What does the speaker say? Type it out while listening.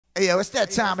Hey yo, it's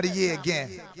that time of the year again.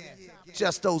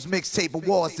 Just those mixtape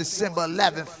awards, December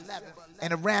 11th.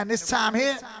 And around this time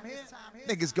here,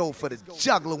 niggas go for the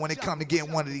juggler when it come to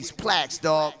getting one of these plaques,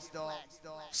 dog.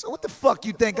 So what the fuck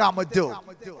you think I'ma do?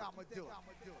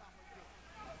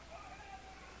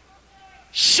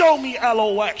 Show me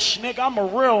LOX, nigga. I'm a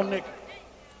real nigga.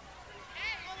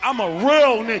 I'm a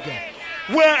real nigga.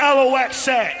 Where LOX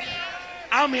at?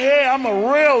 I'm here, I'm a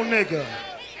real nigga.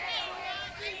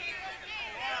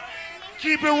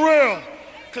 Keep it real,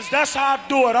 cause that's how I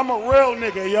do it. I'm a real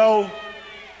nigga, yo.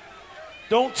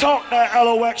 Don't talk that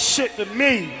LOX shit to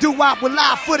me. D.R.E with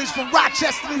live footage from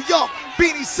Rochester, New York.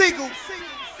 Beanie Siegel.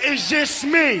 It's just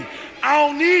me. I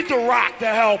don't need The Rock to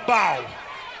help out.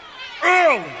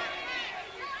 Early.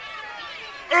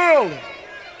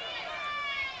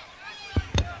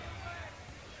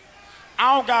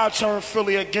 I don't gotta turn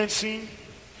Philly against him.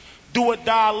 Do or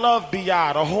die, love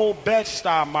B.I. The whole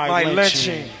Bed-Stuy might lynch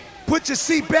him. Put your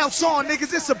seatbelts on,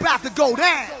 niggas. It's about to go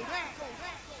down.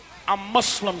 I'm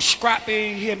Muslim,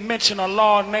 scrappy. He mentioned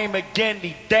Allah's name again.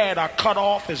 He dead. I cut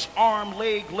off his arm,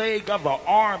 leg of an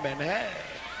arm and head.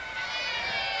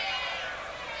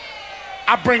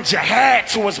 I bring jihad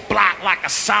to his block like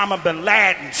Osama bin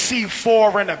Laden.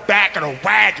 C4 in the back of the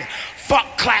wagon.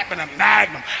 Fuck clapping a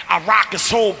magnum. I rock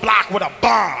his whole block with a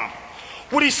bomb.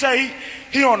 What'd he say?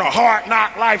 He on a Hard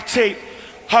Knock Life tape.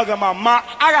 Hugging my mom.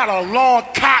 I got a long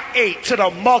cop 8 to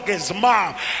the mugger's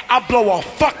mom. I blow a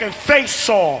fucking face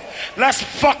off. Let's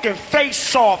fucking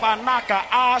face off. I knock her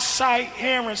eyesight,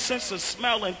 hearing, sense of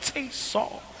smell, and taste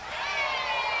off.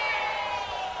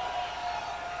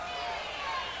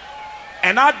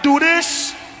 And I do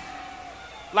this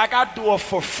like I do it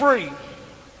for free.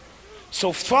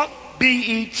 So fuck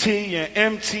BET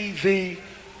and MTV.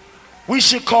 We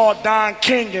should call Don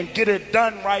King and get it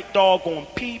done right, dog, on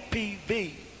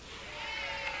PPV.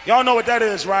 Y'all know what that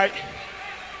is, right?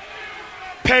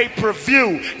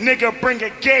 Pay-per-view. Nigga, bring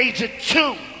a gauge at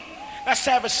 2. Let's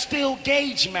have a steel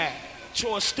gauge match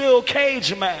or a steel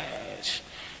cage match.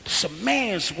 It's a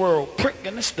man's world, prick,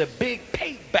 and it's the big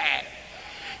payback.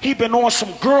 He been on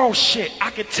some girl shit,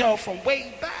 I could tell from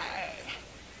way back.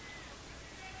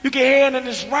 You can hear it in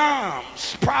his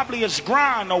rhymes, probably his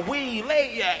grind, a wee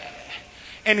lay at.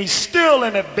 And he's still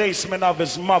in the basement of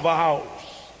his mother house.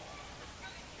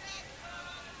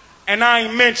 And I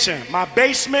ain't mentioned, my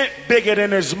basement bigger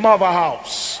than his mother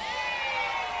house.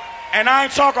 And I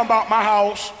ain't talking about my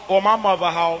house or my mother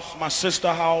house, my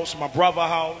sister house, my brother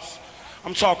house.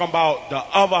 I'm talking about the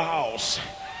other house.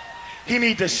 He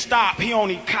need to stop. He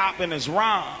only copping his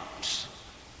rhymes.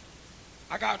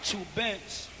 I got 2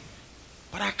 Benz,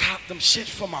 but I copped them shit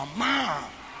for my mom.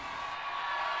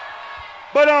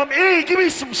 But E, give me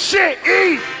some shit,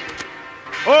 E.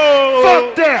 Oh,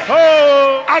 fuck that.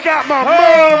 Oh, I got my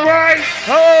mom right.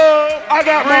 Oh, I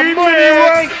got my money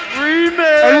right.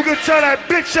 Remix. And you can tell that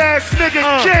bitch ass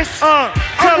nigga Kiss. I'm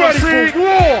ready for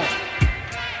war.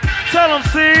 Tell him,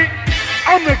 see,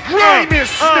 I'm the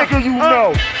grimiest nigga you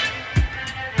know.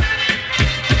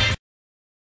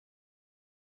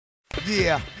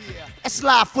 Yeah. That's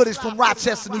live footage from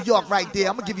Rochester, New York right there.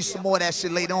 I'm gonna give you some more of that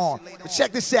shit later on. But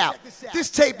check this out. This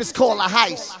tape is called A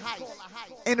Heist.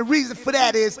 And the reason for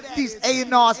that is these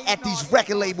A&Rs at these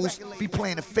record labels be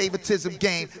playing a favoritism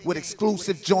game with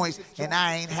exclusive joints, and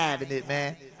I ain't having it,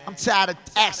 man. I'm tired of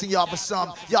asking y'all for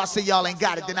something. Y'all say y'all ain't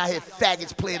got it, then I hear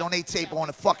faggots play it on their tape on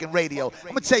the fucking radio. I'm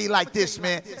gonna tell you like this,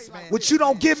 man. What you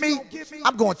don't give me,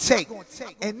 I'm gonna take.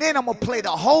 And then I'm gonna play the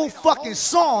whole fucking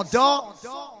song, dog.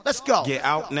 Let's go. Get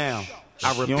out now. I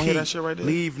repeat, you don't hear that shit right there?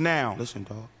 Leave now. Listen,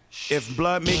 dog. If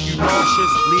blood make you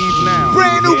nauseous, leave now.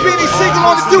 Brand new Beanie Siegel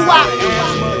on the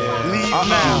D.R.E. Leave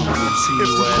now.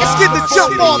 Let's get the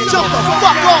jump the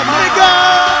fuck off,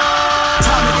 nigga.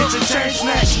 Time to get your chain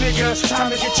snatched, niggas. Time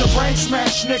to get your brain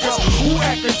smashed, niggas. Who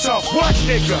acting tough? What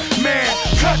nigga? Man,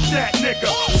 cut that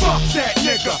nigga. Fuck that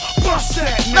nigga. Bust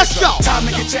that nigga. Let's go. Time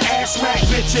to get your ass smacked,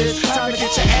 bitches. Time to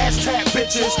get your ass tapped,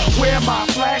 bitches. Where my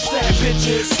flash that,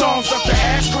 bitches? Stones up the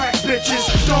ass crack, bitches.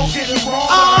 Don't get it wrong,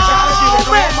 but I gotta get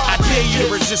it on. I dare you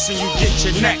to resist and you get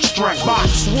your neck straight.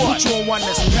 Box what? Put you on one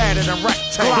that's padded and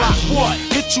rectangle. Block what?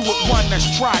 Hit you with one that's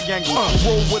triangle.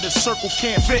 Roll with a circle,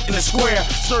 can't fit in a square.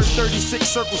 Serve 36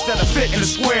 circles that fit in the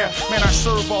square. Man, I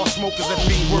serve all smokers and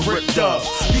fiends with ripped dubs.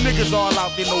 You niggas all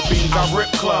out there, no beans, I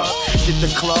rip club. Get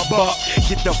the club up,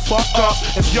 get the fuck up.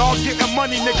 If y'all getting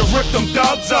money, nigga, rip them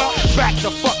dubs up. Back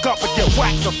the fuck up and get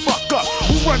whacked the fuck up.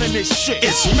 Who running this shit.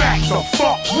 It's smack the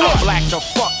fuck what? Black the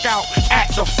fuck out,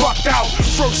 act the fuck out.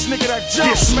 First nigga that jump,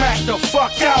 get smacked the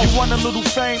fuck out. You want a little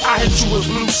fame? I hit you with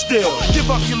blue steel. Give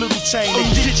up your little chain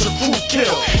and get your crew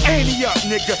killed. Ante up,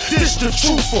 nigga, this the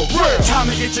truth for real.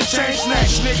 Time to get your chain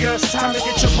snatched, niggas. Time to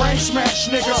get your brain smashed,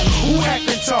 niggas. Who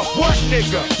acting tough? What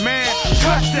nigga? Man,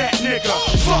 cut that nigga.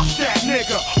 Fuck that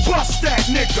nigga. Bust that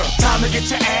nigga. Time to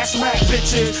get your ass smacked,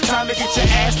 bitches. Time to get your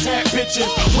ass tapped, bitches.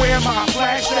 Where my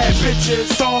flash that bitches?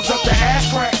 Thongs up the ass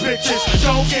crack, bitches.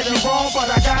 Don't get it wrong, but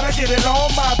I gotta get it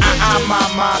on my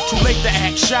bitches. Too late to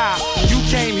act shy. You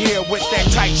came here with that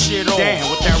tight shit on. Damn,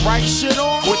 with that right shit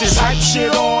on? With this hype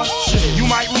shit on? You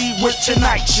might leave with your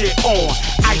night shit on.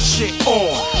 Ice shit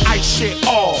on, ice shit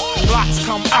off. Blocks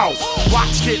come out,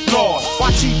 watch get lost.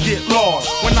 Watch he get lost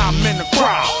when I'm in the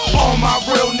crowd. All my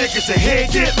real niggas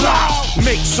ahead get loud.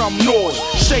 Make some noise,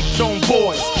 shake them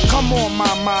boys. Come on,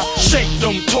 mama, shake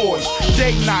them toys.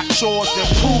 They not yours, then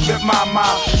prove it, mama.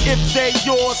 If they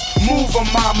yours, move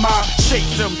them, mama. Shake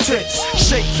them tits,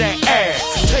 shake that ass.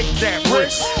 Take that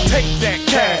wrist, take that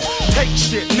cash. Take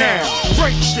shit now,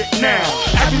 break shit now.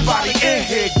 Everybody in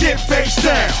here, get face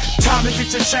down. Time to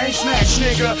get your chain snatched,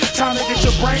 nigga. Time to get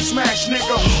your brain smashed,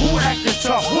 nigga. Who acting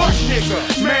tough? What nigga?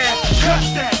 Man, cut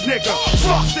that nigga.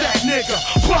 Fuck that nigga.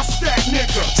 Bust that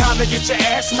nigga. Time to get your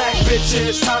ass smacked,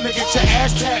 bitches. Time to get your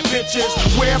ass tapped, bitches.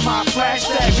 Where my flash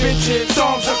that bitches?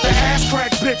 Thongs up the ass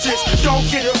crack, bitches. Don't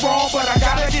get it wrong, but I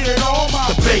gotta get it on my.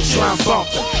 The baseline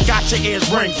bumping, got your ears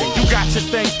ringing. You got your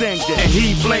thing thinking, and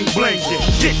he bling blinging.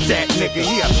 Get that nigga,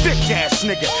 he a thick ass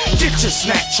nigga. Get your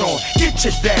snatch on, get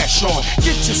your dash on,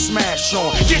 get your smash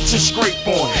on, get your scrape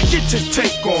on, get your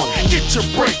take on, get your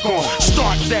break on.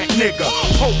 Start that nigga,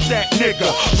 poke that nigga,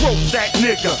 rope that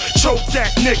nigga, choke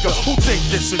that nigga. Who think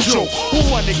this a joke? Who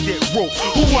wanna get roped?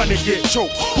 Who wanna get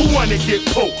choked? Who wanna get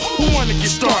poked? Who wanna get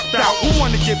starved out? Who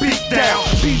wanna get beat down?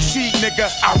 BC nigga,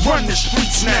 I run the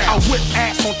streets now. I whip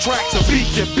ass on tracks and beat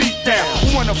your beat down.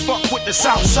 Who wanna fuck with the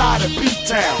south side of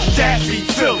B-Town? That be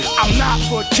Philly. I'm not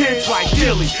for kids like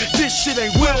Gilly. This shit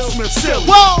ain't Will Smith silly.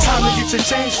 Time to get your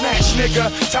chain snatched, nigga.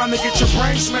 Time to get your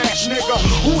brain smashed, nigga.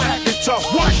 Who acting tough?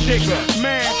 What nigga?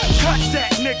 Man, cut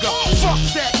that nigga. Fuck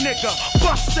that nigga.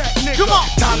 Bust that nigga. Come on.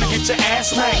 Time to get your ass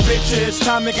smacked, bitches.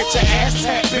 Time to get your ass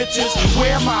tapped, bitches.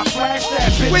 Where my flash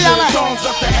that bitches? Thongs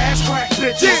up the ass crack,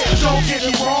 bitches. Don't get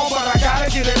it wrong, but I gotta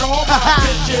get it on my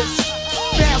bitches.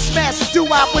 Now smash the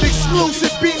doo-wop with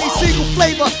exclusive Beanie Siegel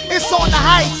flavor. It's on the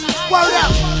Heist. Word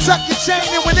up, tuck your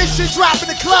chain in when this shit drop in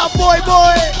the club, boy.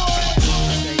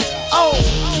 Oh,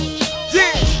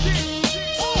 yeah.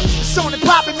 It's on and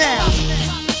poppin' now.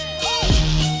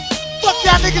 Fuck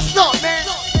y'all niggas thought, man.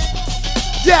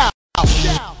 Yeah.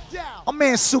 My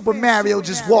man Super Mario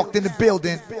just walked in the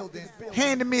building,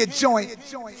 handed me a joint,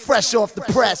 fresh off the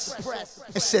press,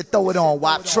 and said, throw it on,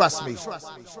 WAP, trust me.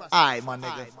 Alright, my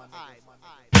nigga.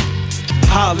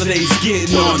 Holidays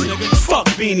getting on it. Fuck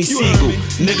Beanie Siegel.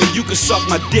 Nigga, you can suck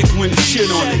my dick when the shit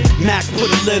on it. Mac put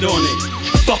a lid on it.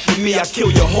 Fuck with me, I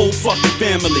kill your whole fucking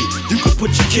family. You can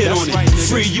put your kid on it.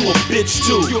 Free, you a bitch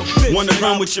too. Wanna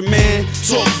run with your man?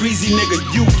 Talk breezy, nigga,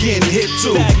 you getting hit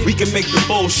too. We can make the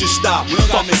bullshit stop.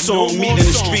 Fucking song, meet in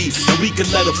the streets, and we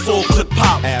can let a full clip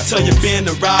pop. Tell your band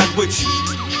to ride with you.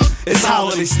 It's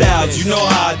holiday styles, you know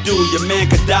how I do. Your man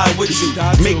could die with you.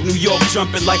 Make New York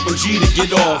jumping like when Jeter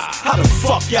get off. How the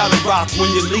fuck y'all to rock when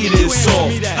your leader is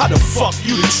soft? How the fuck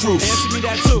you the truth?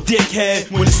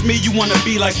 Dickhead, when it's me you wanna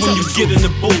be like when you get in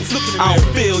the booth. I don't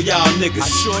feel y'all niggas.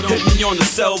 Hit me on the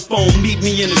cell phone, meet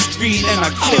me in the street, and I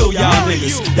kill y'all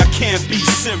niggas. Y'all can't be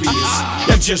serious,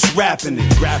 y'all just rapping it.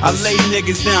 I lay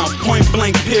niggas down, point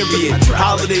blank period.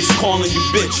 Holidays calling you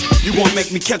bitch. You gon'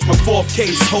 make me catch my fourth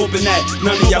case, hoping that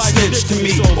none of y'all snitch to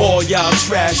me. All y'all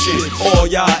trashing, all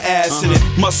y'all assing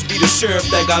it. Must be the sheriff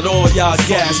that got all y'all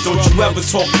gas. Don't you ever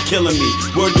talk of killing me.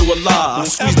 Word to Allah, I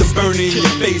squeeze the burner in your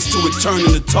face till it turn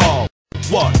into tar.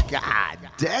 What? God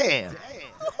damn.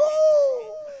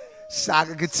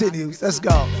 Saga continues. Let's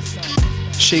go.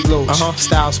 Shake Loach,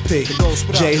 Styles P,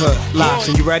 J Hood,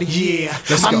 Lobson, you ready? Yeah,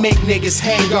 let's go. I make niggas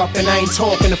hang up and I ain't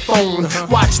talking the phone.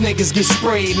 Watch niggas get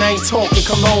sprayed and I ain't talking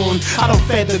cologne. I done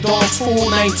fed the dogs food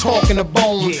and I ain't talking the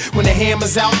bone. When the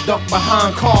hammer's out, duck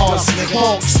behind cars.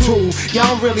 Hawks too, y'all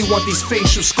don't really want these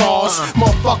facial scars.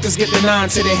 Motherfuckers get the 9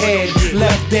 to the head,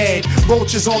 left dead.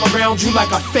 Roaches all around you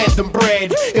like I fed them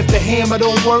bread. If the hammer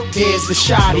don't work, here's the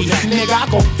shotty. Nigga, I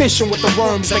go fishing with the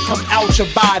worms that come out your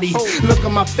body. Look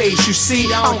at my face, you see?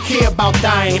 I don't care about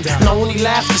dying, and I only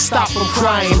laugh to stop from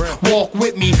crying. Walk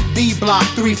with me, D Block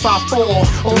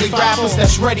 354. Only rappers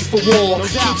that's ready for war.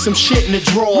 Keep some shit in the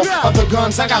drawer. Other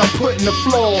guns I gotta put in the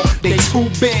floor. They too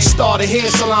big. Start a hair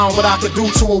salon, what I could do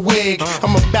to a wig.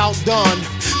 I'm about done.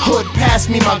 Hood, pass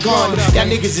me my gun. Y'all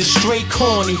niggas is straight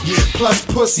corny, plus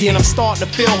pussy, and I'm starting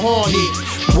to feel horny.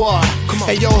 What?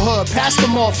 Hey yo, Hood, pass the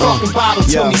motherfucking bottle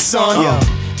to me, son.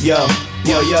 Yo,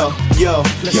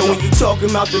 when you talking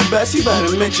about the best, you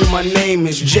better mention my name.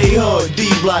 It's J-Hood,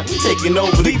 D-Block, we taking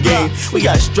over the game. We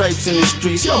got stripes in the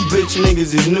streets, yo bitch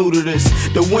niggas is new to this.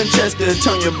 The Winchester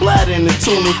turn your bladder into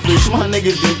tuna fish. My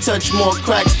niggas done touch more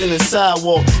cracks than the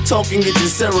sidewalk. Talking get your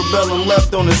cerebellum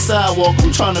left on the sidewalk.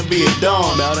 I'm trying to be a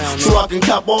don, so I can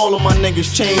cop all of my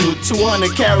niggas chains with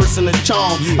 200 carats in a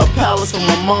charm. A palace for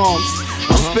my moms.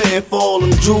 I'm spitting for all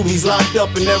them juvie locked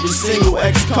up in every single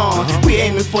ex-con. We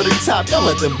aiming for the top, y'all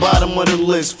at the bottom of the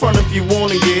list. Front if you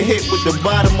wanna get hit with the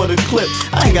bottom of the clip.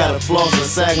 I ain't gotta floss or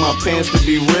sag my pants to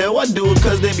be real. I do it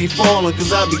cause they be falling,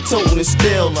 cause I be toting it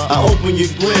still. I open your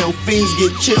grill, fiends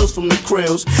get chills from the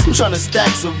krills. I'm trying to stack,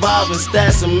 survive, and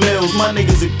stash some meals. My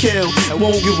niggas will kill, and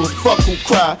won't give a fuck who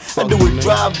cry. I do it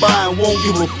drive-by and won't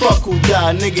give a fuck who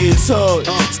die. Nigga, it's hood.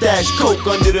 Stash coke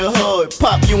under the hood.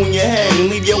 Pop you in your head and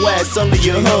leave your ass under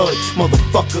your hood,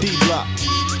 motherfucker. D-Block.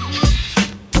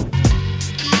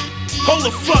 Hold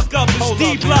the fuck up, it's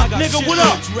D-Block, nigga, what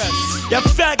up? Y'all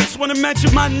faggots wanna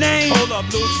mention my name? Hold up,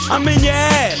 Luch. I'm in your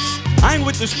ass. I ain't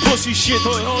with this pussy shit,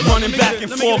 running back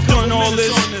and forth doing all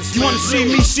this. You wanna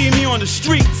see me on the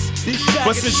streets.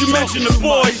 But since you mentioned the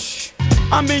boys,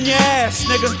 I'm in your ass,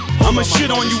 nigga. I'ma shit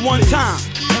on you one time.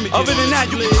 Other than that,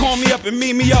 you can call me up and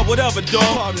meet me up, whatever,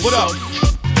 dog. What up?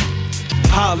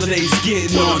 Holidays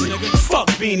getting on it. Fuck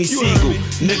Beanie Siegel.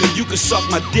 Nigga, you can suck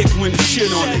my dick when the shit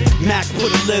on it. Mac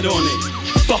put a lid on it.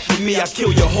 Fuck with me, I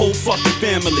kill your whole fucking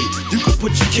family. You can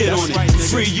put your kid on it.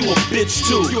 Free, you a bitch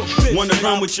too. Wanna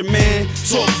run with your man?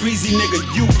 Talk breezy, nigga,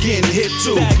 you getting hit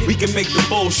too. We can make the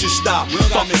bullshit stop.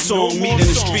 Fucking song, meet in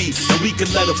the streets, and we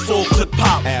can let a full clip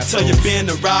pop. Tell your band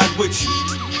to ride with you.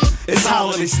 It's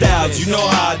holiday styles, you know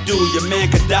how I do. Your man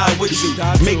could die with you.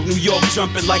 Make New York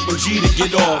jumping like when G to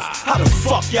get off. How the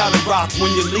fuck y'all to rock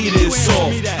when your leader is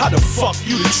soft? How the fuck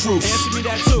you the truth?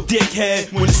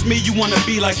 Dickhead, when it's me you wanna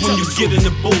be like when you get in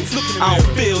the booth. I don't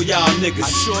feel y'all niggas.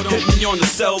 Hit me on the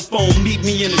cell phone, meet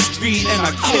me in the street, and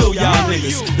I kill y'all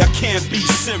niggas. Y'all can't be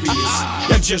serious,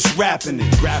 y'all just rapping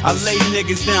it. I lay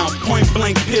niggas down, point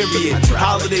blank period.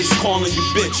 Holidays calling you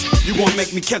bitch. You gon'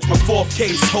 make me catch my 4th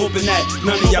case, hoping that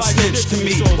none of y'all snitch to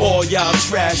me. All y'all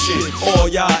trashing, all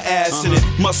y'all assing it.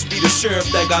 Must be the sheriff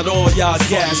that got all y'all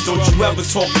gas. Don't you ever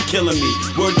talk of killing me,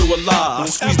 word to Allah. I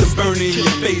squeeze the burner in your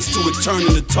face till it turn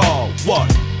into tar. What?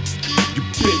 You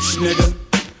bitch nigga.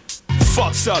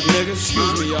 Fucks up nigga.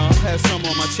 Excuse me y'all, had something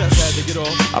on my chest, had to get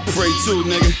off. I pray too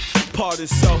nigga. Part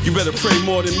itself. You better pray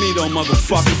more than me though,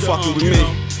 motherfucker. Fucking with me.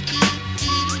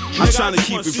 I'm trying to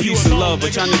keep it peace and love,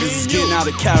 but y'all niggas is getting out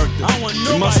of character.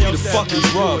 It must be the fucking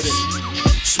drugs.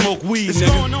 Smoke weed,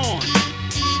 nigga.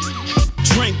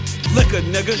 Drink liquor,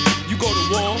 nigga. You go to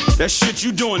war. That shit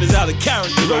you doing is out of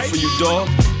character, right? For you, dog.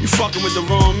 You fucking with the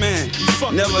wrong man.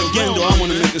 Never again, though. I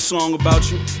wanna make a song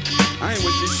about you. I ain't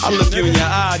with this shit. I look you in your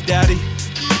eye, daddy.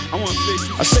 I wanna face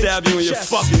you. I stab you in your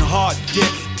fucking heart,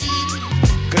 dick.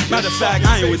 Matter of fact,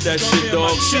 I ain't with that shit,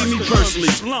 dog. See me personally,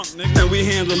 and we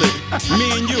handle it.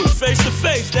 Me and you, face to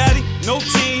face, daddy. No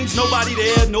teams, nobody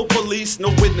there, no police, no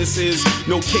witnesses,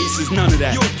 no cases, none of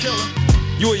that. You a killer.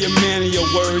 You are your man and your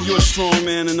word. You a strong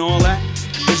man and all that.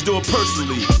 Let's do it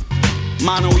personally.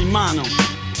 Mano y mano,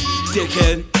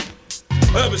 dickhead.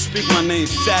 Whoever speak my name,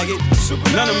 faggot.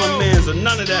 None of my mans are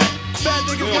none of that.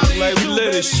 We don't play, we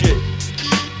live this shit.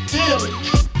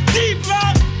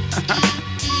 D-Block.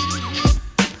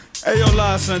 Hey yo,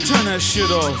 son, turn that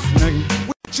shit off, nigga.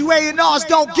 What you A&Rs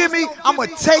don't give me, I'ma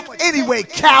take anyway,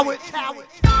 coward.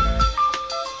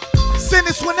 Send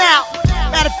this one out.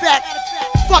 Matter of fact,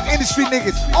 fuck industry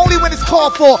niggas. Only when it's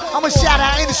called for, I'ma shout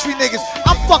out industry niggas.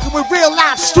 I'm fucking with real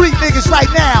live street niggas right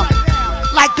now.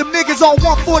 Like them niggas on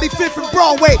 145th and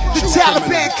Broadway, the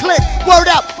Taliban clique. Word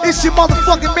up, it's your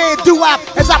motherfucking man Do-Wop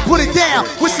as I put it down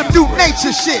with some new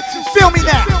nature shit. Feel me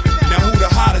now. Now who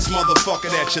the hottest motherfucker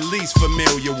that you're least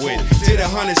familiar with? Did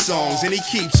 100 songs and he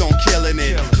keeps on killing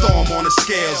it. Throw him on the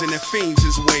scales and the fiends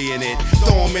is weighing it.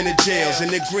 Throw him in the jails and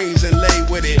the greens and lay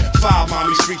with it. 5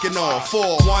 mommy streaking off, 4,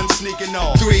 1 sneaking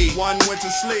off, 3, 1 went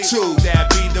to sleep, 2, that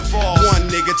be divorced.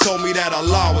 1 nigga told me that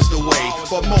Allah was the way,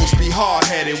 but most be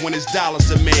hard-headed when it's dollars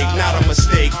to make. Not a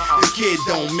mistake, the kid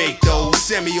don't make those.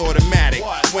 semi-automatic.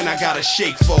 When I gotta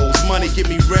shake foes, money get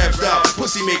me revved up,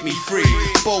 pussy make me free.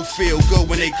 Both feel good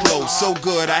when they close, so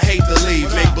good I hate to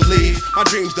leave. Make believe, my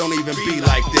dreams don't even be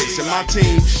like this. And my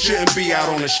team shouldn't be out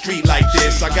on the street like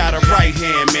this. I got a right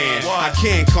hand man, I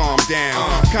can't calm down.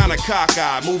 Kinda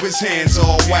cockeyed, move his hands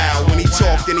all wild. When he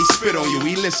talk, then he spit on you,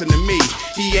 he listen to me.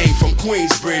 He ain't from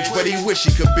Queensbridge, but he wish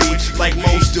he could be like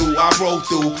most do. I roll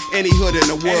through any hood in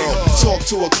the world, talk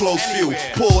to a close few,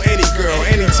 pull any girl,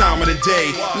 any time of the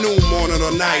day, noon, morning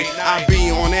or night. I be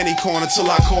on any corner till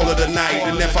I call it a night.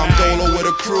 And if I'm dolo with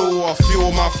a crew or a few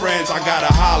of my friends, I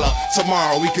gotta holler.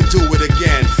 Tomorrow we can do it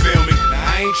again. Feel me? Now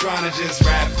I ain't tryna just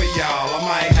rap for y'all, I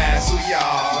might hassle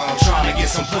y'all. I'm tryna get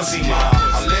some pussy, ma.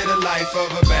 I live the life of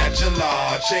a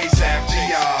bachelor, chase after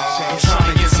y'all. I'm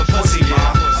tryna get some pussy,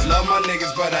 ma. I love my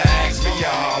niggas, but I ask for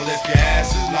y'all if your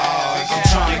ass is large. I'm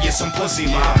tryna get some pussy,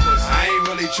 ma. I ain't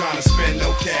really tryna spend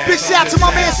no cash. Big shout to my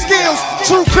man Skills,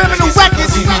 True Criminal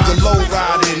Records. You either low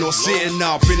riding or sitting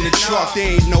up in the truck,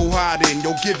 there ain't no hiding.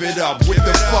 Yo, give it up. What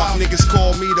the fuck? Niggas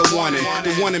call me the one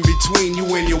in between you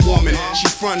and your woman. She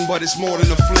frontin', but it's more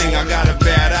than a fling. I got a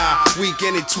bad eye, weak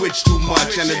and it twitch too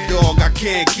much. And the dog I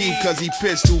can't keep cause he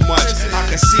pissed too much. I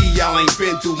can see y'all ain't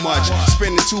been through much,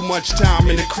 spending too much time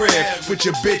in the crib with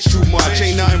your bitch too much.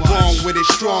 Ain't nothing wrong with it,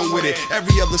 strong with it.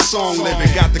 Every other song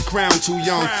living, got the crown too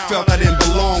young, felt I didn't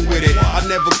belong with it. I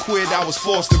never quit, I was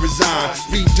forced to resign.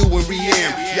 Redo and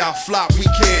re-amp, y'all flop, we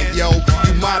can't, yo.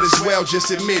 You might as well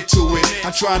just admit to it.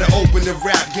 I try to open the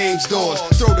rap game's doors,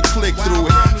 throw the click through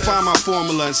it, find my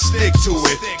formula and stick to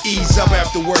it. Ease up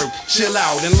after work, chill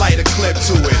out and light a clip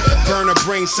to it. Burn a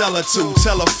brain cell or two,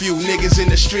 tell a few niggas in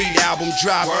the street album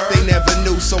drop. They never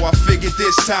knew, so I figured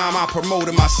this time I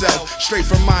promoted myself. Straight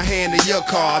from my hand to your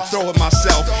car, I throw it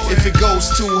myself. If it goes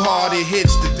too hard, it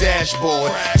hits the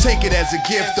dashboard. Take it as a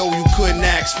gift, though you couldn't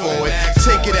ask for it.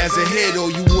 Take it as a hit,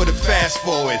 or you would've fast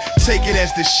forward. Take it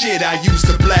as the shit I used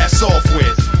to blast off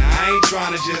with. Now I ain't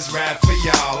tryna just rap for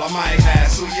y'all, I might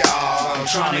hassle y'all. I'm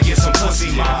tryna get some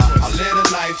pussy, ma. I live the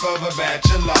life of a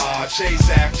bachelor, chase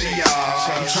after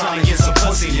y'all. I'm tryna get some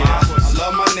pussy, ma. I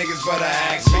love my niggas, but I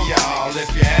ask for y'all if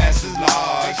your ass is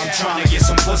large. I'm tryna get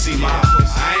some pussy, ma.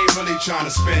 I ain't really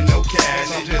tryna spend no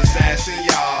cash, I'm just asking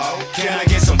y'all, can I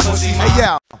get some pussy,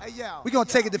 ma? Hey yo, we gonna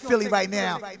take it to Philly right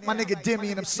now. My nigga Demi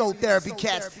and them Soul Therapy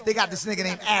cats, they got this nigga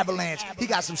named Avalanche. He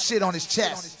got some shit on his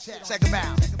chest. Check him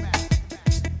out.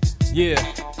 Yeah,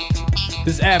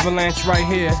 this Avalanche right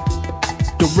here,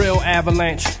 the real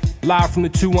Avalanche, live from the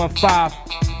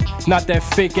 215, not that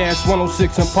fake ass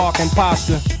 106 and Park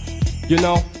imposter. You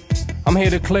know, I'm here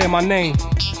to clear my name.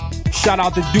 Shout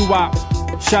out to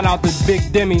D.R.E, shout out to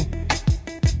Big Demi,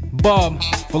 Bub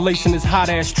for lacing this hot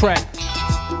ass track.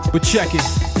 But check it,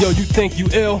 yo, you think you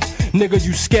ill? Nigga,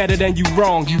 you scattered and you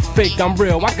wrong, you fake, I'm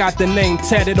real. I got the name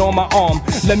tatted on my arm.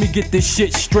 Let me get this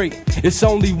shit straight. It's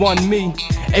only one me,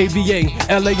 A.Y.E,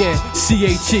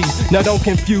 L.A.N.C.H.E. Now don't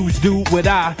confuse dude with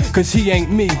I, cause he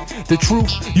ain't me. The truth,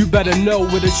 you better know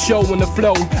with a show and the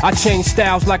flow. I change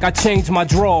styles like I change my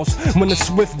draws. When the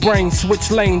swift brain switch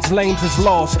lanes, lames is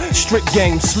lost. Strict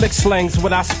game, slick slangs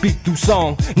what I speak through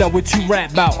song. Now what you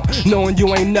rap about, knowing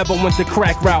you ain't never went the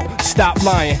crack route. Stop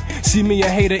lying, see me a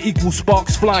hater equal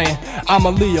sparks flying. I'm a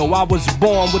Leo, I was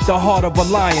born with the heart of a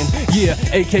lion. Yeah,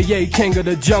 aka king of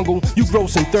the jungle. You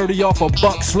grossing 30 off a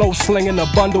buck, slow slinging a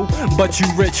bundle. But you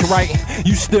rich, right?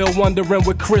 You still wondering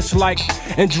what Chris like,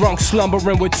 and drunk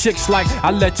slumbering with chicks like.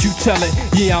 I let you tell it,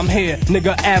 yeah I'm here,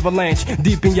 nigga Avalanche,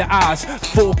 deep in your eyes.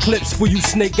 Full clips for you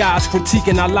snake eyes,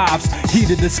 critiquing our lives.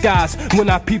 Heated the skies, when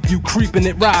I peep you creeping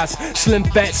it rise. Slim,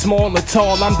 fat, small or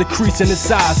tall, I'm decreasing the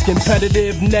size.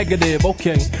 Competitive, negative,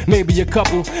 okay, maybe a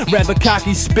couple. Rather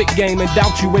cocky, spit game and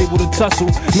doubt you able to tussle.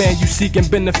 Man, you seeking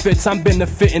benefits, I'm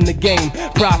benefiting the game.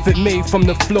 Profit made from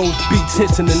the flows, beats,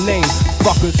 hits in the name.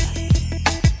 Fuckers,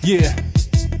 yeah,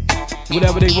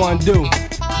 whatever they want to do,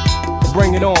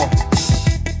 bring it on.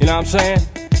 You know what I'm saying?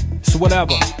 It's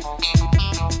whatever.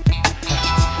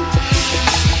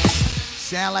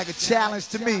 Sound like a challenge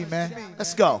to me, man.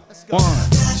 Let's go. 1,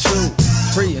 2,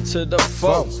 3 into the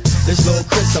 4. This little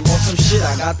Chris, I'm on some shit,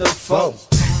 I got the 4.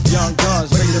 Young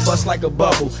guns, ready to bust like a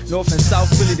bubble. North and South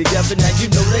Philly together, now you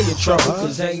know they in trouble.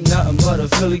 Cause ain't nothing but a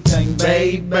Philly thing,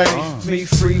 baby. Me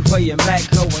Freeway and Mac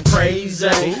going crazy.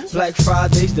 Black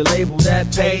Fridays, the label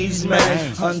that pays,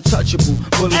 man. Untouchable.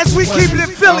 As we keep it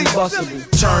in Philly.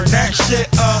 Turn that shit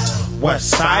up, West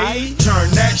Side. Turn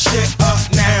that shit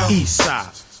up now, East Side.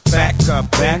 Back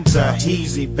to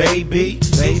easy, baby.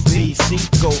 Baby,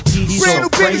 go easy, so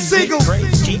crazy.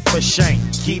 Keep a shank,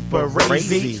 keep a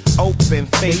crazy. Open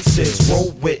faces,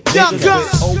 roll with niggas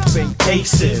with open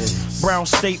cases. brown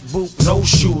state boot, no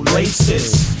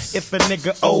shoelaces. If a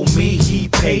nigga owe me, he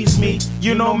pays me.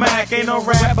 You know Mac ain't no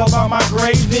rap about my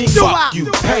gravy. Fuck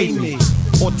you, pay me.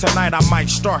 Or tonight I might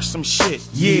start some shit,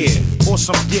 yeah. Or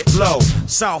some get low,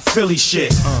 South Philly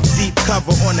shit. Deep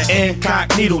cover on the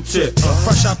incognito tip.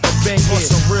 Fresh out the bank on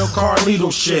some real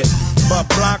Carlito shit. But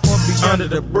block or be under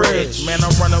the bridge. Man,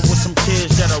 I'm running with some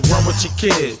kids that'll run with your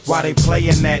kids. While they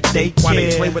playin' that daycare, while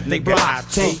they play with they block,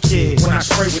 take kids. When I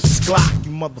spray with this Glock,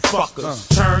 you motherfuckers.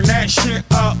 Turn that shit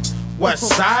up. West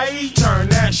side, turn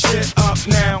that shit up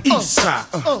now. East side,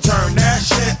 turn that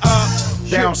shit up.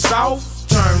 Down south,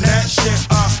 turn that shit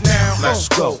up now. Let's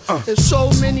go. There's so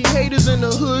many haters in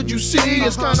the hood, you see.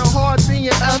 It's kinda hard being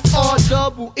F-R-E-E-W-A-Y.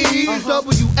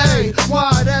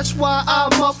 That's why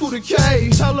I muffle the K.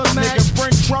 Tell them, man, nigga,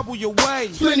 bring trouble your way.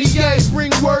 Plenty, yeah,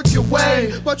 bring work your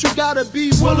way. But you gotta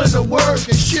be willing to work.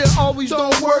 And shit always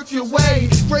don't work your way.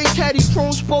 Great caddy,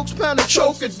 chrome spokes, pound a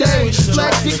choke a day.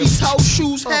 Black Dickies, house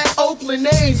shoes, hat, Oakland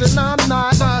A's. And I'm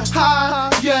not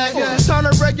high, yeah. It's time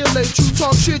to regulate. You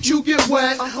talk shit, you get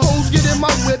wet. Hoes get in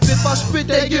my whip, if I spit,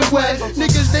 they get wet.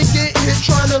 Niggas, they get hit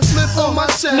trying to flip on my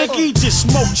set. Nigga, just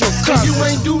smoked your cup. And you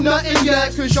ain't do nothing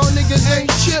yet, cause y'all niggas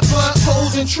ain't shit but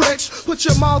hoes and tricks. Put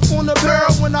your mouth on the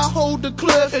barrel when I hold the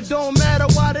clip. It don't matter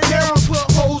why they never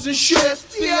put hoes and shit.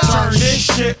 Yeah. Turn this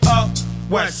shit up.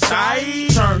 West side,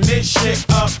 turn this shit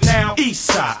up now. East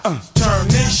side, turn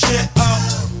this shit up.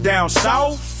 Down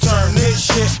south, turn this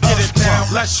shit up. Get it down,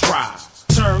 let's ride.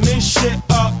 Turn this shit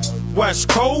up. West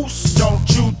Coast, don't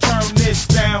you turn this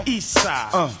down. East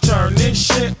side, turn this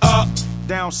shit up.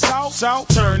 Down south,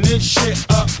 turn this shit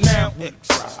up now.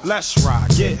 Let's ride,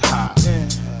 get high.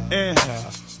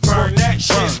 Burn that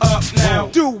shit up now.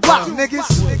 Do what, niggas?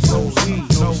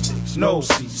 No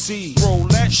CC. Roll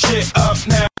that shit up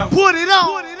now. Put it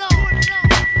on.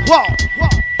 Whoa.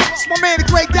 It's my man, the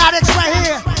great D.R.E right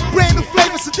here. Brand new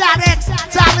flavors of D.R.E.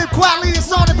 Time quality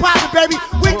is on and poppin', baby.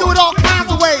 We do it all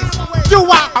kinds of ways. Do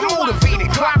what? I'm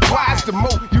motivated, clockwise the mo.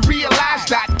 You realize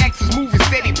D.R.E is moving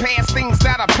steady past things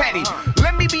that are petty.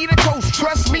 Let me be the coach,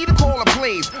 trust me to call a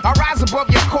plays. I rise above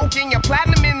your coke and your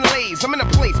platinum inlays. I'm in a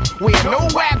place where no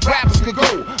whack rappers could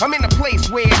go. I'm in a place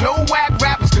where no whack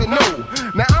rappers could know.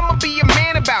 Now I'ma be a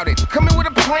man about it, coming with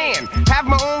a plan. Have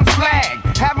my own flag,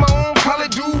 have my own color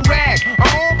do-rag.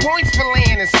 I'm on points for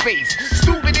land and space.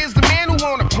 Stupid is the man who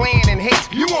wanna plan and hate.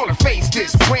 You wanna face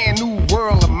this brand new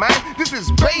world of mine. This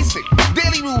is basic,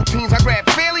 daily routines. I grab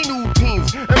fairly new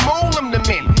teams and mold them to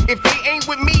men. If they ain't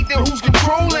with me, then who's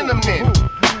controlling them then?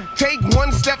 Take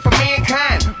one step for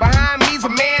mankind. Behind me's a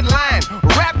mad line,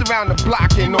 wrapped around the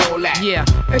block and all that. Yeah,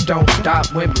 it don't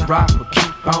stop when we rock, we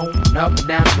keep on. Up and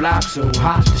down the block, so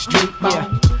hot the street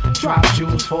bone. Drop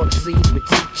jewels for the seeds we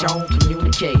teach on.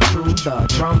 Communicate through the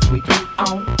drums we beat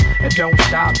on. It don't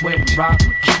stop when we rock,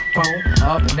 we keep on.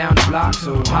 Up and down the block,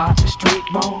 so hot the street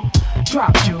bone.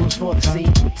 Drop jewels for the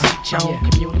seeds we teach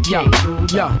on. Communicate through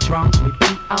the drums we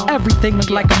beat on. Everything look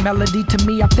like a melody to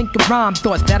me. I think of rhyme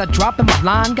thoughts that I drop in my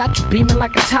line. Got you beaming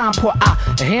like a time pour. I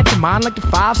enhance your mind like the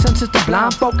five senses. The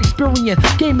blind folk experience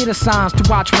gave me the signs to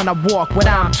watch when I walk. What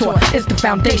I'm taught is the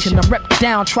foundation. I rep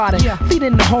down, try to feed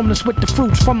in the homeless with the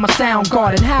fruits from my sound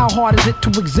garden. How hard is it to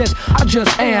exist? I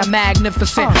just am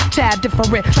magnificent, tad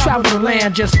different. Travel the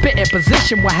land, just spit in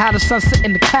position. Where how the sun sit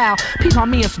in the cloud. Peep on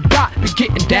me and some dot be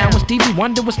getting down. When Stevie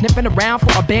Wonder was sniffing around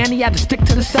for a band, he had to stick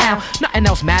to the sound. Nothing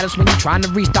else matters when you're trying to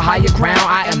reach the higher ground.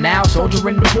 I am now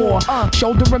soldiering the war,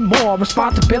 shouldering more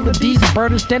responsibilities and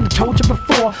burdens than I told you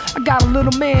before. I got a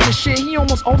little man and shit, he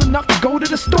almost old enough to go to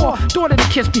the store. Daughter to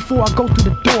kiss before I go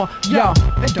through the door. Yo,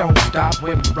 it don't stop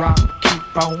when we rock,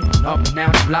 keep on. Up and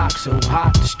down the block, so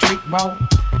hot the street roll.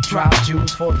 Drop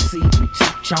jewels for the seeds we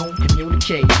teach on.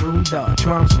 Communicate through the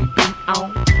drums we beat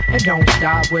on. It don't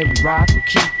stop when we rock, we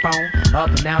keep on. Up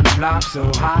and down the block, so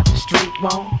hot the street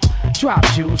roll. Drop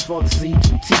jewels for the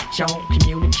seeds we teach on.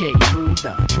 Communicate through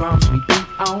the drums we beat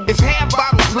on. It's half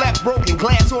bottles left, broken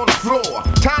glass on the floor.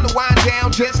 Time to wind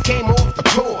down, just came off the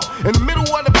tour. In the middle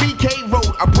of the BK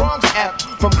Road, a Bronx F,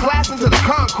 from Classen to the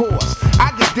Concourse.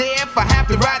 I get there if I have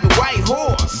to ride the white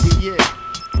horse.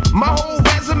 My whole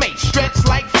resume stretched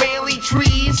like family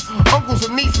trees. Uncles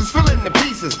and nieces filling the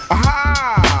pieces.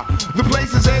 Aha! The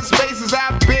places and spaces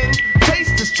I've been.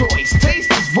 Taste is choice,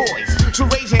 taste is voice. So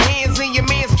raise your hands and your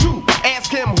man's too.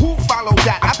 Ask him who followed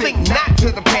that. I think not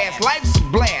to the past. Life's a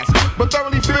blast, but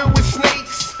thoroughly filled with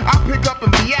snakes. I'll pick up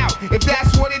and be out if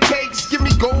that's what it takes. Give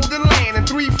me golden land and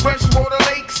 3 freshwater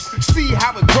lakes. See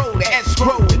how it grow, the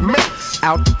escrow it makes.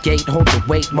 Out the gate, hold the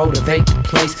weight, motivate the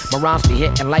place. My rhymes be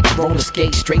hitting like a roller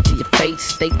skate, straight to your face.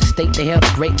 State to state, they held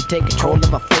the great to take control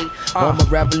of my fate. I'm a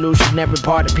revolutionary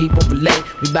party, people relate.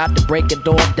 We about to break it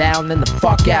all down and the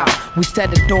fuck out. We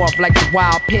set it off like the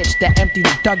wild pitch that empty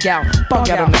the dugout. Bug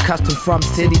out on the custom from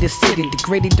city to city, the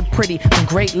gritty to pretty, from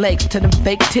Great Lakes to them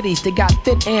fake titties. They got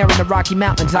fit air in the Rocky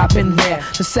Mountains, I've been there.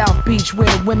 The South Beach where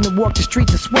the women walk the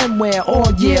streets of swimwear.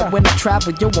 All year when I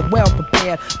travel, you were well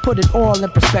prepared. Put it all in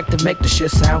perspective, make the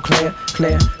shit sound clear,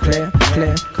 clear, clear,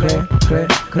 clear, clear, clear.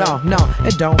 No,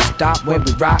 it don't stop when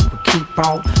we rock, we keep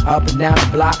on. Up and down the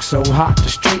block, so hot the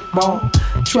street bone.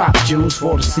 Drop jewels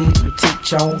for the seeds we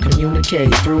teach on.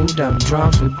 Communicate through them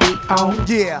drums we beat on.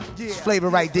 Yeah, it's flavor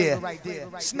right there.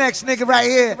 This next nigga right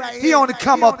here, he on the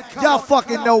come up. Y'all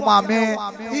fucking know my man.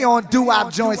 He on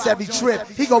doo-wop joints every trip.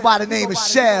 He go by the name of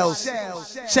Shells.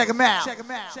 Check him out.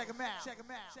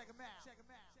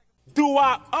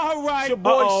 Doo-wop, alright. Your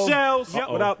boy Shells. Yep.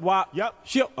 What up, Wop? Yep.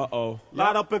 A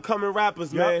lot up and coming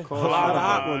rappers, man. Yep. A lot of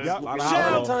hot ones. Yep.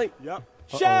 Shells. Yep.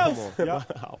 Shells.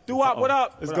 Doo-wop, what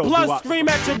up? Let's go. Plus, Doo-wop. scream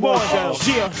at your boy. Yeah.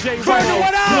 Bernie,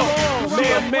 what up?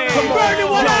 Man. Bernie,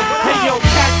 what up? Hey, yo,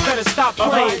 cats better stop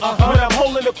playing. When I'm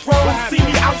holding the chrome, see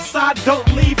me outside, don't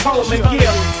leave home. And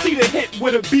yeah, see the hit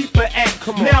with a beeper at.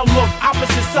 Now look,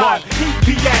 opposite side, heat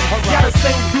be at. Gotta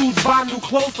same dudes buy new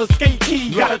clothes for skate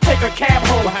key. Gotta take a cab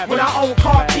home. When I own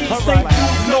car keys, same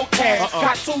dudes, no cash.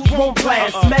 Got tools, won't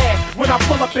blast. Mad when I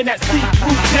pull up in that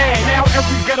see-through jam. Now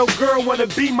every ghetto girl wanna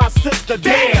be my sister.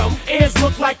 Damn, ears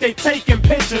look like they taking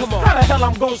pictures. How the hell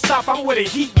I'm gonna stop? I'm where the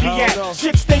heat be at.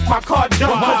 Chicks think my car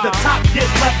dumb cause the top get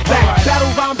left back. Battle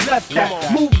rhymes left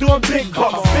that. Moved on big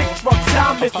bucks. Big trucks,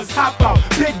 y'all misters hop out.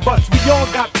 Big butts, we all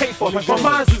got paper, but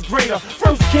mine's is greater.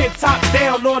 First kid top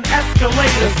down on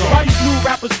escalators. Why these new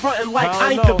rappers frontin' like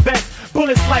I ain't the best?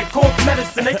 Bullets like cold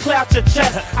medicine, they clear out your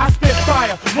chest. I spit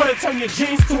fire, wanna turn your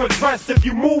jeans to a dress. If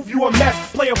you move, you a mess.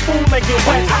 Play a fool, make it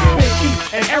wet. I spit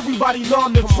heat, and everybody know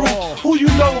I'm the truth. Who you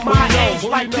know my age,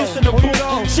 like this in the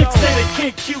booth. Chicks say the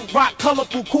kid cute, rock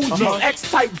colorful Coogis.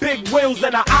 X-type big wheels,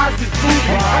 and her eyes is blue.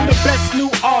 I'm the best new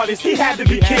artist, he had to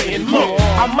be kidding. Look,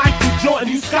 I'm Michael Jordan,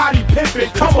 you Scottie Pippen.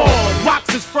 Come on,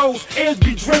 rocks is froze, ears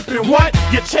be dripping. What?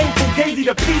 Your chain from Gazy,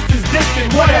 the piece is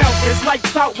dipping. What else? It's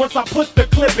lights out once I put the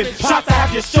clip in. Shot to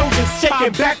have your shoulders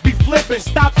shaking, back be flipping.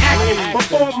 Stop acting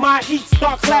before my heat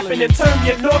start clapping and turn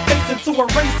your North Face into a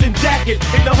racing jacket.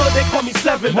 In the hood they call me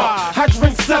 7-Up. I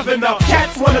drink 7-Up.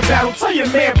 Cats wanna battle, tell your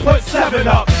man put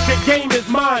 7-Up. The game is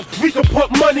mine, we can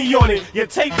put money on it. Your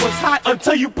tape was hot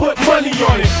until you put money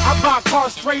on it. I buy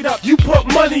cars straight up, you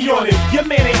put money on it. Your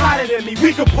man ain't hotter than me,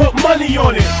 we can put money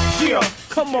on it. Yeah,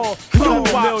 come on,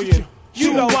 Doo-wop.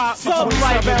 You know why, something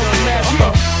like that.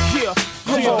 Yeah.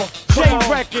 Come on,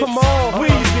 J-Records, come on,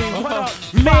 Weezy, what up,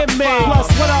 Man, Plus,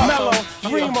 what up, Mellow,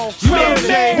 Remo,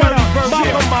 Man, what up,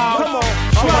 Mama, come on,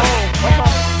 Trust,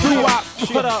 Doo-wop,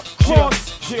 what up, Cross,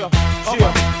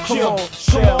 come on,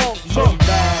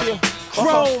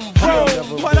 Chrome,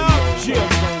 what up,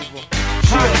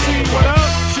 Hot T, what up,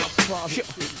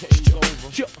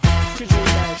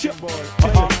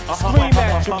 Scream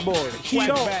at your boy,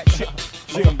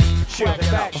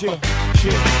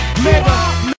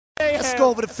 Mega. Let's go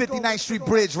over the 59th Street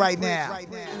Bridge right now.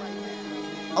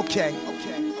 Okay.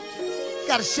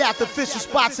 Gotta shout the official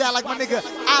spots out like my nigga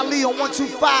Ali on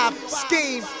 125,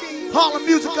 Scheme, Harlem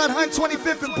Music on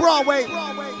 125th and Broadway,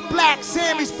 Black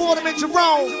Sammy's, Fordham and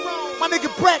Jerome, my nigga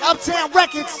Brett, Uptown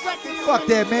Records. Fuck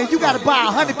that, man. You gotta buy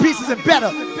 100 pieces and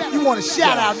better. You want a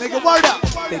shout out, nigga. Word up.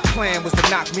 Their plan was to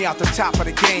knock me out the top of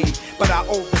the game, but I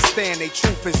overstand they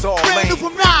truth is all lame.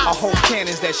 I hold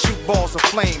cannons that shoot balls of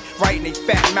flame right in they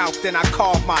fat mouth, then I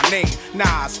carve my name.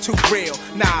 Nas, too real.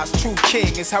 Nas, true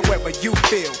king is however you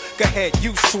feel. Go ahead,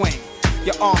 you swing.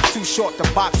 Your arm's too short to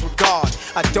box with God.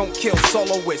 I don't kill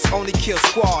soloists, only kill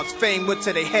squads. Fame went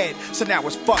to their head, so now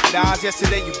it's fuck Nas.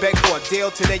 Yesterday you begged for a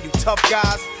deal, today you tough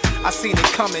guys. I seen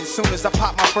it coming, soon as I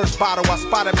popped my first bottle, I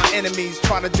spotted my enemies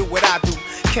trying to do what I do.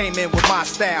 Came in with my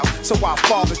style, so I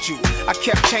followed you. I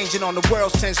kept changing on the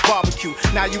world since barbecue.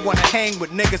 Now you wanna hang with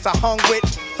niggas I hung with?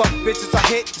 Fuck bitches I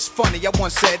hit, it's funny, I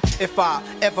once said, if I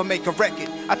ever make a record,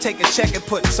 I take a check and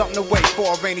put something away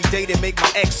for a rainy day to make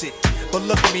my exit. But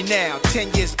look at me now,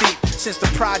 10 years deep, since the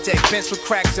project, bench with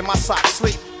cracks in my socks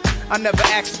sleep. I never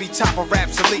asked to be top of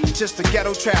Rap's elite, just a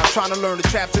ghetto trap, trying to learn the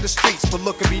traps of the streets, but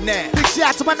look at me now. Big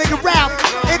shout to my nigga Ralph,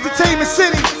 Entertainment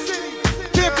City.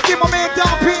 Can't forget my man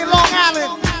Don P in Long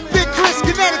Island, Big Chris,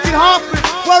 Connecticut, Hartford,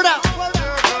 word up.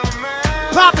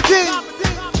 Papa D,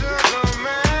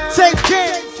 Tape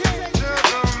King,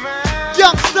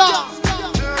 Young Star.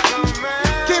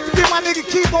 Can't forget my nigga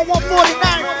Keith on 149,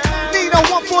 Nino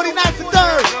 149 for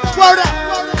third, word up.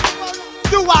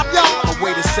 doo-wop, y'all. But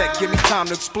wait a sec, give me time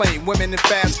to explain. Women in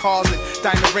fast cars and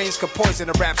diamond rings could poison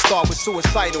a rap star with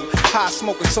suicidal. High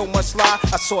smoking so much lie,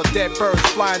 I saw dead birds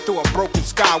flying through a broken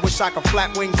sky. Wish I could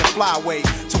flap wings and fly away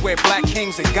to where black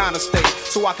kings in Ghana stay,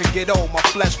 so I could get old, my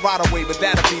flesh rot away. But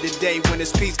that'll be the day when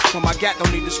it's peace, when my gat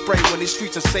don't need to spray, when these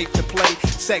streets are safe to play.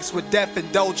 Sex with death,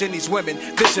 indulge in these women.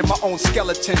 Vision my own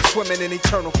skeleton swimming in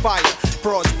eternal fire.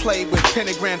 Broads play with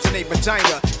pentagrams in their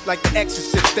vagina like the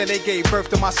exorcist. Then they gave birth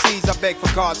to my seeds. I beg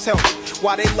for God's help.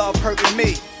 Why they love hurting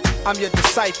me? I'm your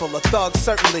disciple, a thug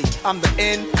certainly. I'm the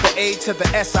N, the A to the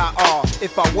S-I-R.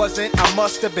 If I wasn't, I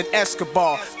must have been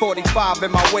Escobar. 45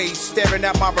 in my waist, staring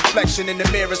at my reflection in the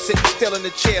mirror, sitting still in the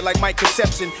chair like my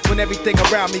conception. When everything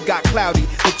around me got cloudy,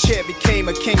 the chair became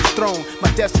a king's throne.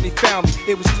 My destiny found me.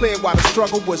 It was clear why the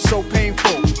struggle was so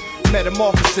painful.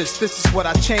 Metamorphosis, this is what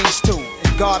I changed to.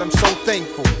 And God, I'm so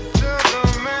thankful.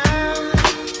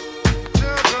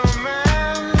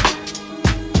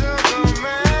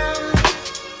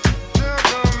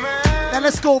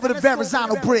 Let's go over the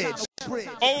Verrazano Bridge.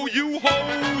 Oh, you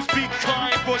hoes be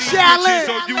crying for these Challenge. bitches,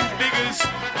 or you niggas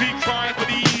be crying for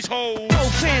these hoes. No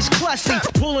fans clutching,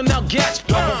 pulling out gas,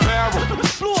 double barrel.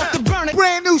 Blew off the burner.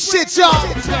 Brand new shit, y'all.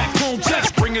 Back home,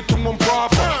 just bring it to them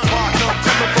proper.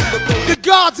 The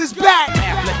guards is back.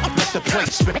 Let the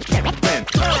place spin.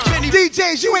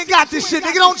 DJs, you ain't got this shit,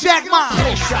 nigga. Don't jack mine.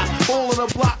 All in the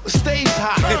block stays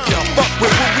hot. If you fuck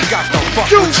with what we got, don't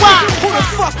fuck with you. Who the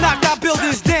fuck knocked our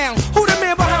buildings down? Who the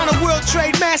man behind the World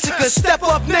Trade Massacre? Step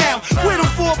up now. Where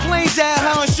them 4 planes at,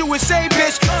 huh? USA,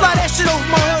 bitch. Fly that shit over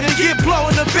my hood and get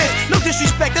blown a bit. No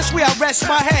disrespect, that's where I rest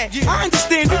my head. I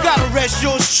understand you gotta rest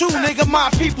yours true, nigga. My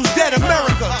people's dead,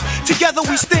 America. Together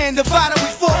we stand, divided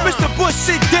we fall. Mr. Bush,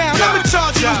 sit down. I'm in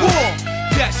charge of the war.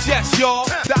 Yes, yes, y'all.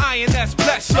 The INS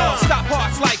bless y'all. Stop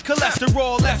hearts like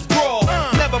cholesterol, let's brawl.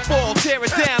 Never fall, tear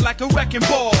it down like a wrecking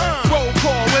ball. Roll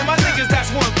call with my niggas, that's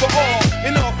one for all.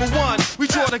 And all for one, we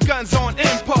draw the guns on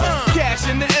impulse. Cash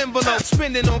in the envelope,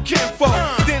 spending on kinfolk.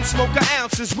 Then smoke our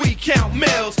ounces, we count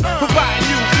mills. Providing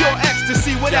you pure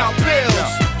ecstasy without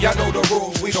pills. Y'all know the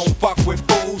rules, we don't fuck with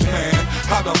fools, man.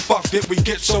 How the fuck did we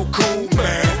get so cool,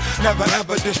 man? Never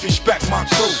ever disrespect my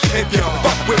crew. If you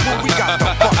fuck with what we got, to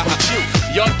fuck with you.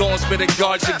 Y'all dogs better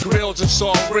guard your grills, it's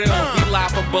all real. We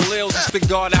live from Balils just to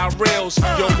guard our rails.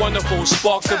 You're wonderful,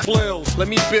 spark the blills. Let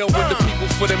me build with the people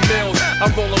for the mills.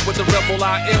 I'm rolling with the rebel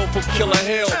I ill from Killer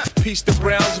Hill. Peace to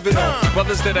Brownsville.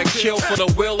 Brothers that are killed for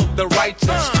the will of the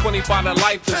righteous. 25 to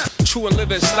lifeless, true and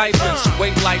living snipers.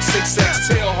 Weight like 6X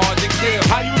tail, hard to kill.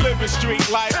 How you living street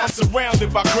life? I'm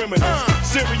surrounded by criminals.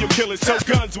 Serial killers, so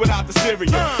guns without the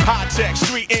cereal. High tech,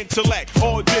 street intellect,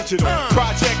 all digital.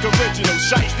 Project original,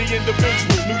 shiesty individual.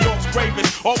 New York's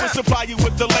bravest, always supply you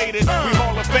with the latest. We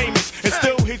Hall of Famous and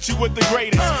still hit you with the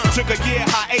greatest. Took a year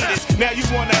hiatus, now you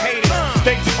wanna hate us.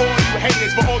 Thanks to all you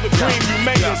haters for all the cream you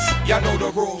made us. Y'all know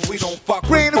the rules, we don't fuck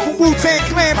with fools. Wu-Tang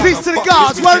Clan, peace to the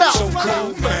gods, word up. So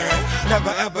cool, man.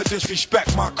 Never ever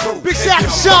disrespect my crew. Big shout to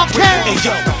Sean Kane. Hey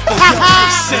yo,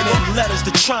 sending letters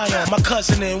to Tryon. My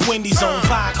cousin and Wendy's on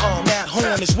Viacom. That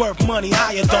horn is worth money.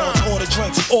 Iodons, order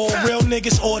drinks. All real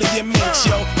niggas order your minks,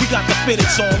 yo. We got the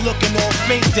fitteds on, looking all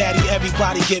fake, daddy.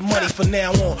 Everybody get money from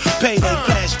now on. Payday,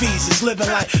 flash visas, living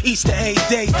like Easter egg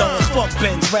day dawns. Fuck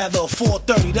Benz, rather a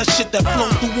 430. That shit that flow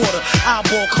through water.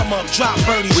 Eyeball come up, drop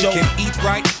birdies, we yo. We can eat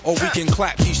right or we can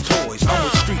clap these toys. I'm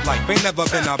with street life, ain't never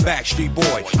been a backstreet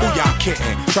boy. Who y'all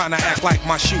kidding? Trying to act like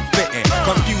my shoe fitting.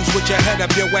 Confused with your head up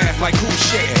your ass like who's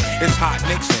shitting. It's hot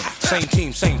Nixon, same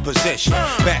team, same position.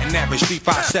 Batting average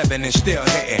 357 and still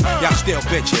hitting. Y'all still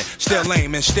bitching, still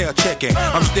lame and still chicken.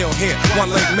 I'm still here, one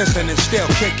leg missing and still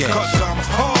kicking. Cause I'm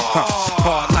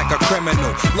hard like a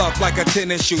criminal, love like a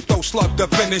tennis shoe, throw slug to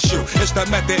finish you. It's the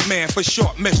method man, for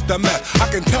short, Mr. Meth. I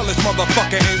can tell this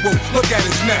motherfucker ain't woo, look at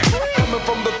his neck. Coming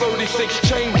from the 36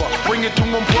 chamber, bring it to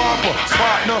them proper,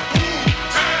 partner.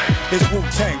 It's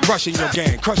Wu-Tang, rushing your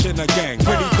gang, crushing the gang.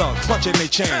 Pretty thugs, clutching they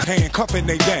chain, handcuffing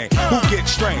they gang. Who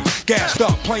gets strained, gassed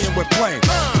up, playing with flames.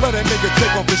 Let a nigga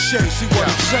take off his shit, see what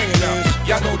I'm saying is.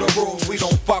 Y'all know the rules, we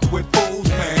don't fuck with fools,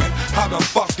 man. How the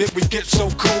fuck did we get so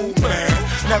cool, man?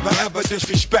 Never ever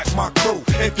disrespect my crew.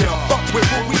 If you fuck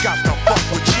with what we got, to fuck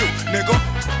with you, nigga.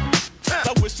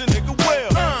 I wish a nigga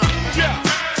well. Yeah.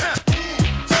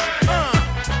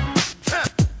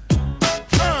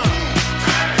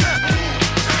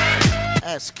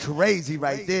 That's crazy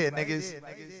right there, niggas.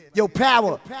 Yo,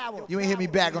 Power, you ain't hit me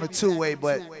back on the two-way,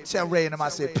 but tell Ray and them I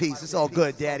said peace. It's all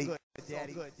good, daddy.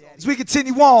 As we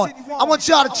continue on, I want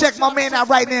y'all to check my man out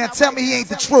right now and tell me he ain't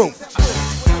the truth.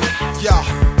 Yeah.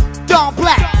 Don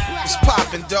Black. It's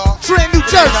poppin', dog. Trent, New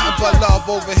Jersey. Nothing but love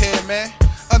over here, man.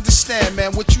 understand,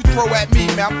 man. What you throw at me,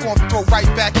 man, I'm gonna throw right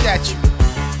back at you.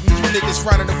 You niggas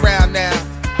running around now,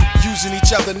 using each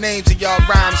other's names in y'all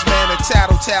rhymes, man, and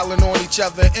tattling on each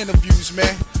other in interviews,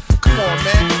 man. Come on,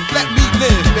 man, let me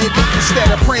live, baby.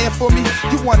 Instead of praying for me,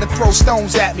 you wanna throw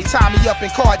stones at me, tie me up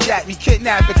and carjack me,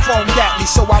 kidnap and chrome at me.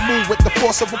 So I move with the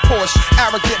force of a Porsche,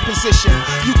 arrogant position.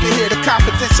 You can hear the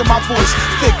confidence in my voice,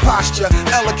 thick posture,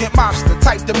 elegant mobster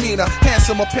type demeanor,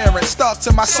 handsome appearance, stuck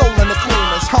to my soul in the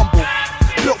cleaners, humble.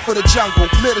 Built for the jungle,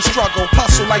 live the struggle,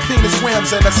 hustle like Venus Williams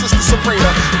and her sister Sabrina.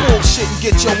 Bullshit and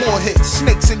get your war hit,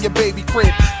 snakes in your baby crib.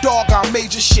 Dog on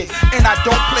major shit, and I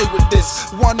don't play with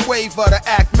this. One wave of the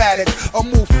acmatic, or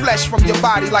move flesh from your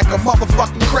body like a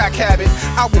motherfucking crack habit.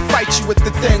 I will fight you with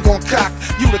the thing on cock.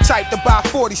 You the type to buy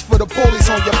 40s for the bullies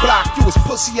on your block. You was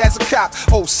pussy as a cop.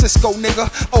 Oh Cisco nigga,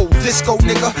 oh disco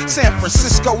nigga, San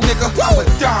Francisco nigga. I'm a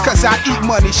dime, cause I eat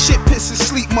money, shit piss and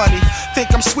sleep money.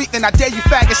 Think I'm sweet, then I dare you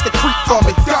faggots to creep for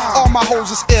me. All my hoes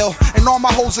is ill, and all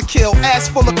my hoes are kill. Ass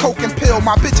full of coke and pill,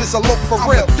 my bitches are look for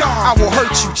real. I will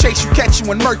hurt you, chase you, catch you,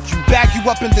 and murk you. Bag you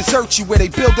up and desert you where they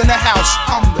building a house.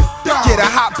 I'm the dog. Get a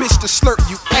hot bitch to slurp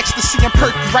you, ecstasy and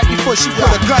perk you right before she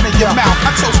put a gun in your mouth.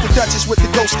 I toast the Duchess with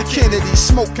the ghost of Kennedy,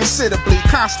 smoke considerably,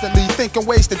 constantly thinking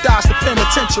ways to dodge the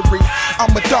penitentiary.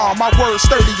 I'm a dog, my words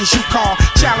sturdy as you calm.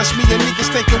 Challenge me and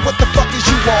niggas thinking what the fuck is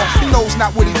you on? He knows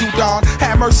not what he do, Don.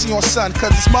 Have mercy on son,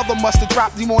 cause his mother must have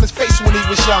dropped him on his face when he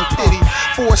was young. Pity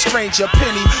for a stranger,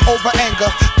 penny over anger.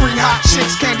 3 hot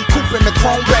chicks, candy coop in the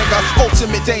chrome bagger.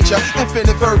 Ultimate danger,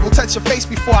 infinite verbal. Touch your face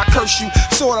before I curse you.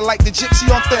 Sorta like the gypsy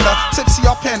on thinner, tipsy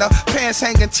off henna, pants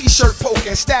hanging, t-shirt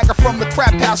poking. Stagger from the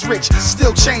crap house, rich,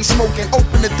 still chain smoking.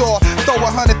 Open the door, throw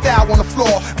 100,000 on the floor.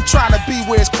 I'm trying to be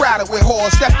where it's crowded with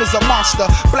whores. Death is a monster.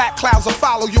 Black clouds will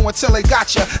follow you until they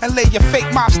got you, and lay your fake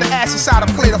mobster ass inside a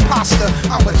plate of pasta.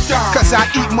 I'm a dime, cause I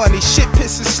eat money, shit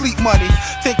piss and sleep money.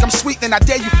 Think I'm sweet, then I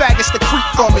dare you faggots to creep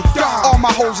for me. All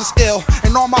my hoes is ill,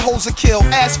 and all my hoes are kill.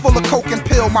 Ass full of coke and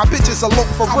pill, my bitches are look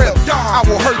for real. I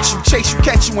will hurt you, chase you,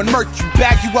 catch you, and murk you.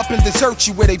 Bag you up and desert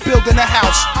you where they building a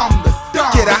house. I'm the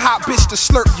dog. Get a hot bitch to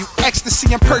slurp you,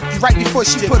 ecstasy and perk you right before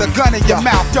she put a gun in your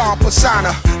mouth. Dawn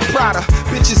persona, Prada,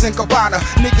 bitches in Cabana,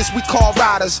 niggas we call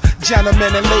riders,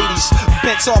 gentlemen and ladies,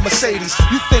 Benz or Mercedes.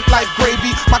 You think like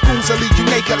gravy? My goons will leave you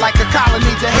naked like a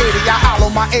colony to Haiti. I hollow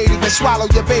my 80 and swallow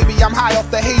your baby. I'm high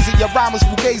off the hazy, your rhyme is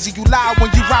fugazi. You lie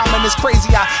when you rhyming, it's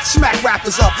crazy. I smack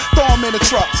rappers up, throw them in the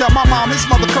truck. Tell my mom his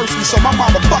mother cursed me, so my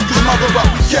mama fuck his mother up.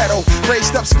 We ghetto,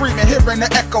 raised up screaming, hearing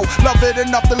the echo. Love it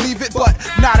enough to leave it, but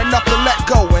not enough to let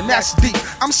go. And that's deep,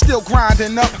 I'm still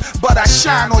grinding up, but I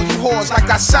shine on you whores like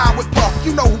I signed with Puff.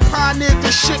 You know who pioneered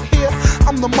this shit here?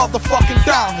 I'm the motherfucking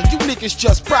Don, and you niggas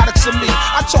just products of me.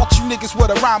 I taught you niggas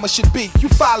what a rhymer should be. You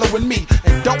following me,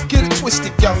 and don't get it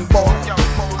twisted, young boy.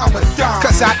 I'm a dime,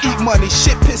 cause I eat money,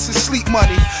 shit piss and sleep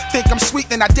money. Think I'm sweet,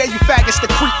 then I dare you faggots to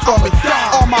creep for me.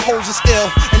 All my hoes is ill,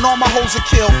 and all my hoes are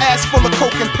kill. Ass full of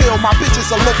coke and pill, my bitches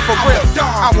are look for real.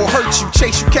 I will hurt you,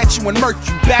 chase you, catch you, and murk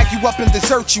you. Bag you up and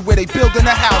desert you where they building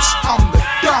a house. I'm the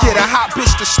dog. Get a hot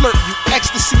bitch to slurp you,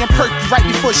 ecstasy and perk you right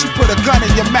before she put a gun in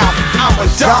your mouth. I'm a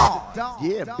dog.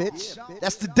 Yeah, bitch.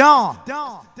 That's the Dawn.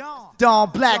 Dawn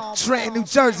Black, Trenton, New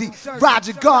Jersey.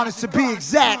 Roger Garner to be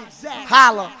exact.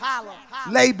 Holla.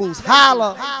 Labels,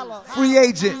 holla. Free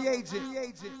agent.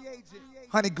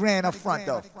 100 grand up front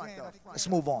though. Let's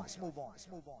move on.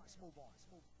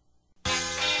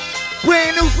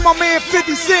 Brand new from my man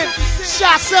 50 Cent.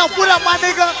 Shot self, what up my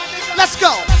nigga? Let's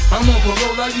go. I'm on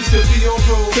parole, I used to be on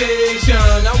probation.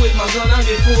 I with my gun, I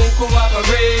get full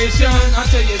cooperation. I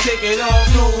tell you, take it off,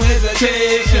 no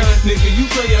hesitation. Nigga, you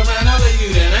play around, I'll lay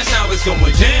you down. That's how it's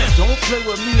going down. Don't play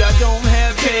with me, I don't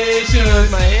have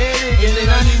patience. My head aching and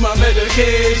I need my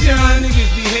medication.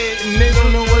 Niggas be hating, they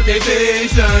don't know what they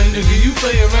facing. Nigga, you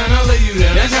play around, I'll lay you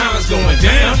down. That's how it's going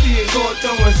down. I'm being caught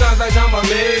throwing signs like I'm a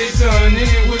mason.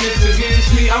 Nigga, witness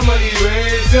against me, I'ma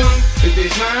erase them. If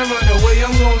they try and run away,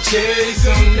 I'm gon' chase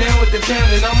them. Now with the pound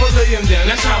and I'ma lay them down.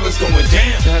 That's how it's going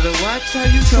down. Gotta watch how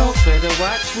you talk, better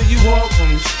watch where you walk.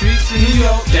 From the streets of New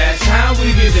York, that's how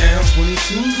we get down.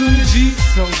 22s on the Jeep,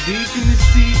 so deep in the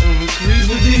seat. On the creep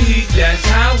with the heat, that's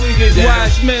how we get down.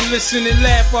 Wise men listen and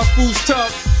laugh while fools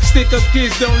talk. Stick up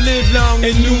kids don't live long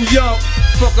in New York.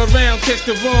 Fuck around, catch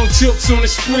the wrong jokes on the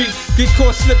spree. Get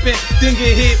caught slipping, then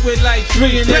get hit with like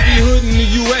 3 in every hood in the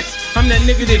US. I'm that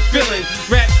nigga they feelin'.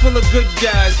 Rap full of good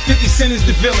guys, 50 Cent is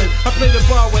the villain. I play the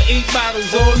bar with 8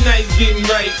 bottles all night getting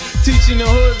right. Teaching the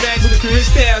hood rats what career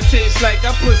style tastes like.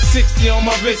 I put 60 on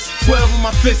my wrist, 12 on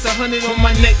my fist, 100 on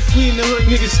my neck. We in the hood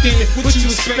niggas scheming, what you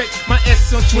expect? My S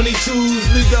on 22s,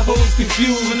 leave the hoes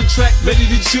confused. On the track, ready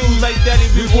to choose, like daddy,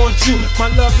 we want you.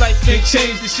 My love life ain't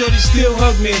changed, the shorty still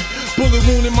hug me. Bullet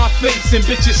wound in my face and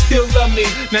bitches still love me.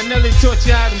 Now Nelly taught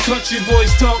you how them country boys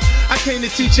talk. I came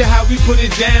to teach you how we put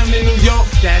it down in New York.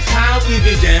 That's how we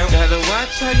get down. Better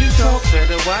watch how you talk,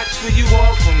 better watch where you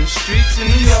walk on the streets in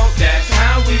New York. That's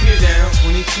how we get down.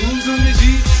 22s on the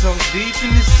Jeep, some deep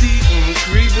in the seat, on the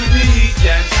creep with the heat.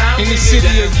 That's how we get down. In the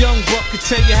city, a young buck could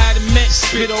tell you how to match.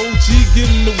 Spit OG, give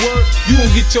him the word, you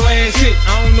gon' get your ass hit.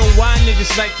 I don't know why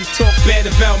niggas like to talk bad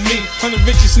about me. I'm the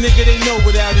richest nigga they know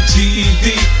without a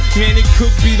GED. Man, it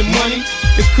could be the money,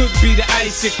 it could be the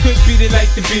ice, it could be they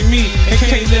like to be me and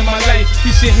can't live my life.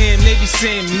 You should hear him, they be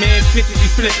saying, man, 50 be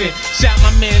flipping. Shot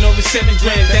my man over 7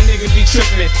 grand, that nigga be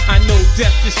tripping. I know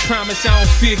death is promise, I don't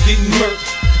fear getting murked.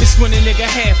 It's when a nigga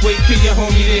halfway kill your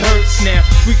homie that hurts. Now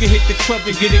we can hit the club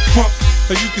and get it crunk,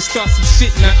 or you can start some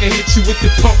shit and I can hit you with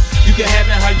the pump. You can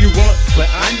have it how you want, but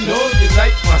I know you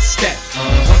like my stat.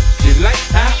 You like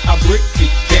how I break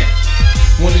it down.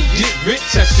 Wanna get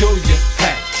rich, I show you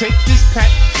how. Take this pack,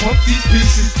 pump these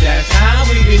pieces, that's how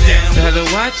we get down. Better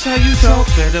watch how you talk,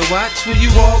 better watch where you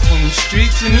walk on the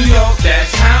streets in New York. That's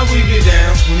how we get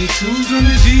down. 22s on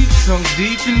the Jeep, some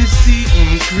deep in the seat,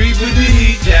 on the creep with the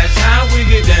heat. That's how we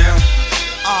get down.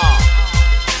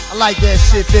 I like that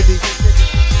shit, 50.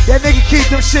 That nigga keep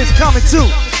them shits coming too.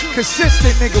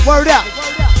 Consistent, nigga, word up.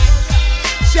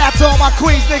 Shout out to all my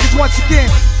Queens niggas once again.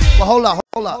 But hold up.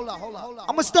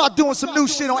 I'm gonna start doing some new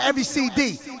shit on every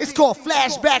CD. It's called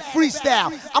Flashback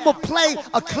Freestyle. I'm gonna play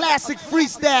a classic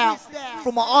freestyle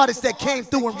from an artist that came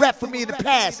through and rap for me in the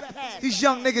past. These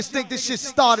young niggas think this shit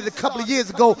started a couple of years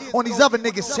ago on these other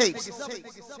niggas' tapes.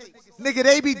 Nigga,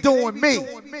 they be doing me.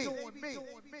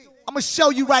 I'm gonna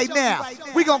show you right now.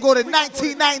 We gonna go to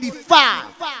 1995.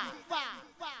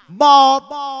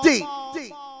 Mobb Deep.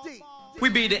 We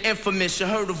be the infamous, you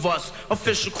heard of us.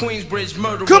 Official Queensbridge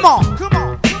murderer. Come on.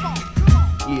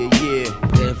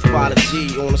 Yeah. Father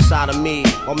G on the side of me.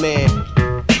 My man.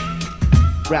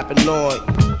 Rappinoid.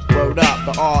 Word up.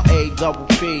 The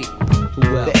R.A.W.P.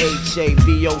 The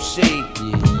H.A.V.O.C.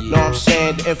 Know what I'm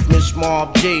saying? The infamous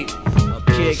Mobb G.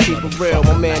 Kid, keep it real,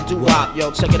 my man Do-Hop,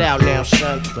 yo, check it out now,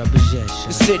 son.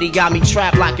 The city got me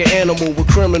trapped like an animal with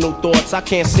criminal thoughts. I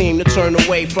can't seem to turn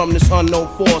away from this unknown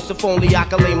force. If only I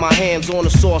could lay my hands on the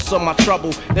source of my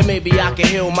trouble, then maybe I can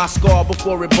heal my scar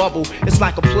before it bubble. It's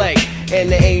like a plague,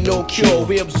 and there ain't no cure.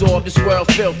 We absorb this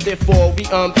world filth, therefore we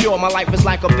unpure. My life is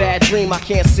like a bad dream I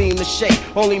can't seem to shake.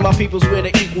 Only my people's with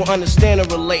an equal understand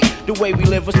and relate. The way we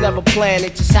live was never planned,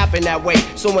 it just happened that way.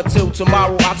 So until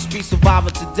tomorrow, I'll just be survivor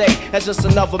today. As just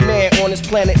another man on this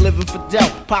planet living for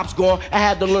death. Pop's gone, I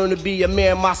had to learn to be a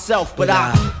man myself. But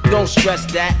I don't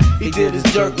stress that, he did his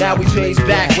dirt, now he pays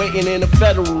back. Waiting in the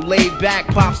federal, laid back.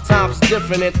 Pop's times is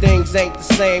different and things ain't the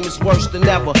same. It's worse than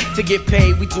ever. To get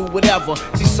paid, we do whatever.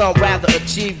 See, some rather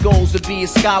achieve goals to be a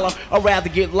scholar, or rather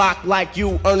get locked like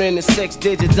you, earning a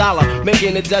 6-digit dollar,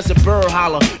 making a desert bird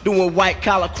holler, doing white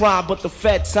collar crime. But the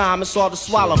Fed time, it's all to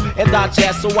swallow and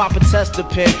digest, so I protest the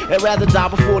pen and rather die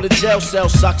before the jail cell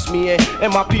sucks me in.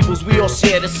 And my peoples, we all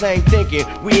share the same thinking.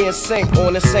 We in sync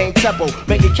on the same tempo,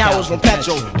 making cowards from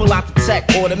petrol. Pull out the tech,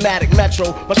 automatic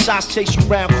metro. My shots chase you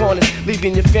round corners,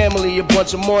 leaving your family a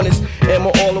bunch of mourners. And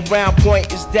my all-around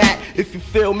point is that if you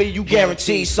feel me, you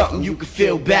guarantee something you can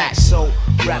feel back. So,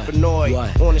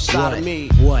 Rappinoid on the side of me.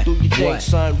 Do your thing,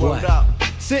 son, word up.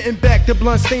 Sitting back, the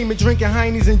blunt steaming, drinking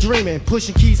Heinies and dreaming,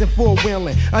 pushing keys and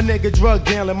four-wheeling. A nigga drug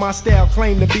dealing, my style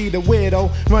claim to be the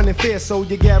weirdo. Running fair, so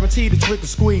you guarantee the trick or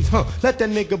squeeze. Let that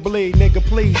nigga bleed, nigga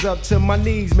please. Up to my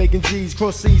knees, making G's,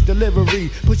 cross seas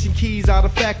delivery, pushing keys out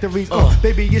of factories.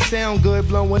 Baby, you sound good,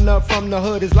 blowing up from the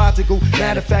hood is logical.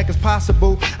 Matter of fact, it's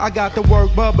possible. I got the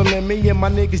work bubbling, me and my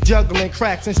niggas juggling,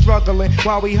 cracks and struggling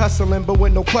while we hustling, but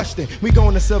with no question, we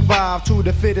gonna survive to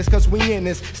the fittest, cause we in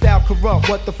this style corrupt.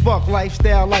 What the fuck,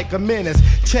 lifestyle like a menace.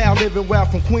 Child living well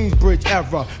from Queensbridge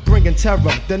era, bringing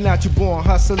terror. The natural born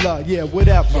hustler, yeah,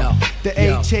 whatever. The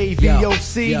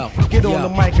H.A.V.O.C. Get on the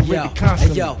mic and rip it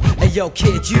constantly. Hey yo,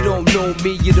 kid, you don't know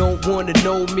me, you don't wanna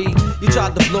know me. You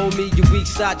tried to blow me, your weak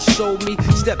side you showed me.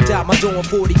 Stepped out my door on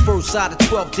 41st side of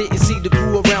 12. Didn't see the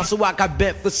crew around, so I got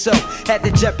bent for self. Had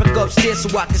the jet pick upstairs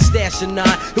so I could stash a 9.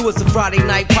 It was a Friday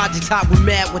night project hot with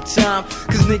mad with time,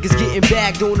 cause niggas getting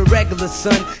bagged on the regular,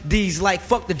 son. D's like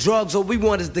fuck the drugs, or we want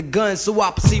want is the gun, so I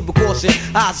proceed with caution.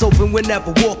 Eyes open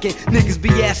whenever walking. Niggas be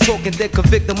ass talking, then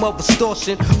convict them of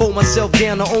extortion. Hold myself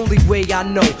down the only way I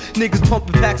know. Niggas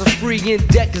pumping packs of free in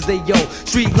debt cause they yo.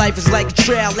 Street life is like a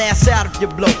trail, ass out if you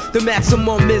blow. The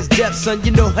maximum is death, son,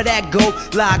 you know how that go.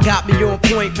 Lie got me on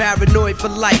point, paranoid for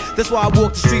life. That's why I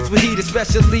walk the streets with heat,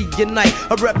 especially at night.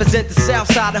 I represent the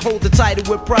south side and hold the title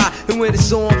with pride. And when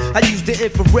it's on, I use the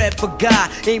infrared for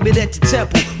God. Aim it at your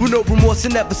temple, with no remorse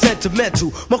and never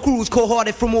sentimental. My crew is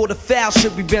cold-hearted from all the foul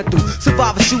shit we been through.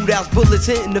 Survivor shootouts, bullets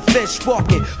hitting the fence,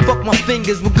 sparking. Fuck my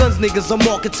fingers with guns, niggas, I'm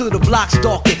walking to the block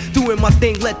stalking. Doing my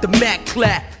thing, let the Mac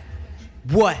clap.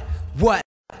 What?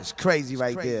 It's crazy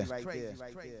right there.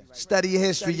 Study your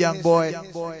history, young boy.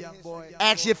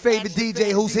 Ask your favorite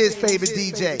DJ who's his favorite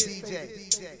DJ.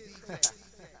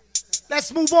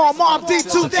 Let's move on, Mob D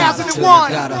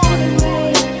 2001.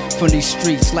 From these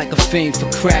streets like a fiend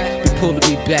for crack, you pulling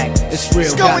me back. It's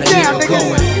real, going down, nigga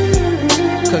going.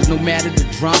 Cause no matter the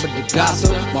drama, the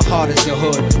gossip, my heart is the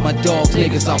hood. My dogs,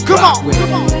 niggas I'll rock with.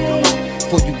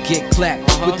 Before you get clapped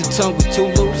with the tongue with two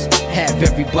loose, have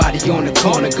everybody on the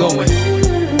corner going.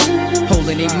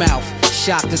 Holding their mouth,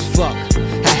 shocked as fuck.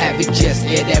 I have it just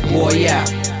air that boy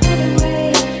out.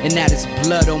 And that is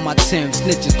blood on my Timbs.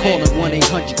 Snitches calling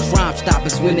 1-800 Crime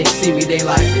Stoppers when they see me, they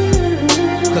like.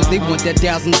 Cause they want that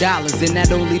 $1,000. And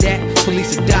not only that,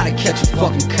 police will die to catch a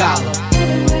fucking collar.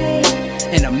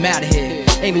 And I'm out of here.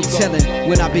 Ain't no telling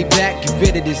when I be back. Get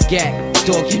rid of this gag.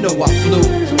 Dog, you know I flew.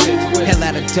 Hell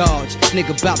out of Dodge.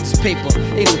 Nigga about this paper.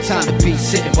 Ain't no time to be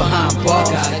sitting behind bars.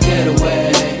 Gotta get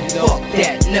away. Fuck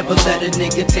that. Never let a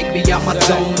nigga take me out my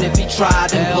zone. If he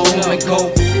tried and blow him and go.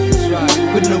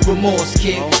 With no remorse,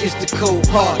 kid, it's the cold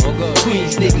heart.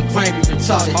 Queens nigga, grimy,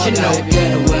 retarded, you know.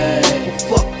 Get away.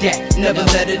 Fuck that, never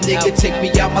let a nigga take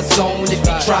me out my zone. If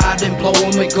he tried and blow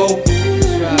him and go.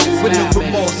 With no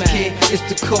remorse, kid, it's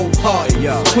the cold heart.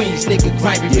 Queens nigga,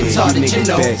 grimy, retarded, you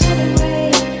know.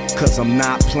 Cause I'm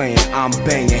not playing, I'm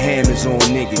banging hammers on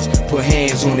niggas. Put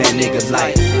hands on that nigga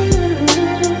like.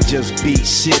 Just beat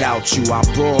shit out you. I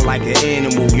brawl like an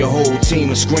animal, your whole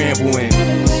team is scrambling.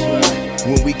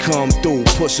 When we come through,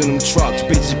 pushing them trucks,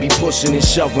 bitches be pushing and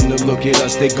shoving to look at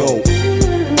us, they go.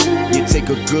 You take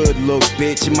a good look,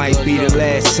 bitch, it might be the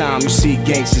last time you see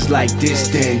gangsters like this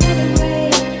then.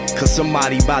 Cause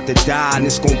somebody about to die and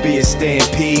it's gonna be a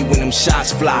stampede when them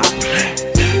shots fly.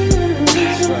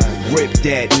 Rip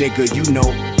that nigga, you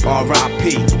know,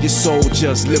 R.I.P. Your soul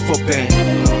just lift up and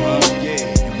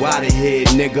you out of here,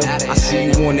 nigga. I see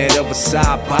you on that other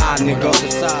side, bye, nigga.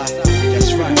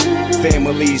 That's right.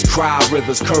 Families cry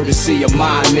rivers, courtesy of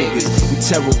my niggas. We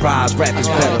terrorize rappers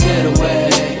better. Get away.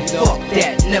 Fuck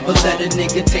that, never let a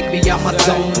nigga take me out my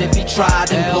zone. If he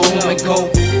tried and blow him and go.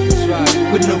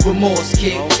 With no remorse,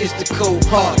 kid, it's the cold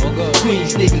heart.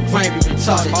 Queens nigga, grimy,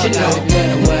 retarded, you know. Get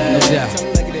away. No doubt.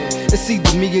 It's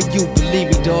either me or you, believe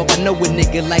me, dog. I know a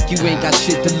nigga like you ain't got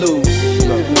shit to lose.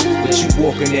 But you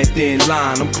walking that thin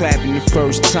line, I'm clapping the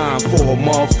first time for a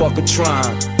motherfucker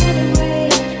trying.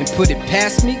 And put it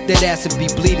past me, that ass would be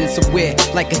bleeding somewhere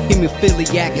like a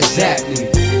hemophiliac, exactly.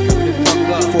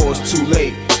 Before it's too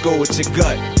late, go with your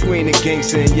gut. You ain't a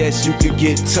gangster and yes, you could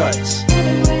get touched.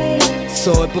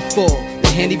 Saw it before, the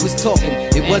Henny was talking.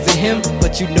 It wasn't him,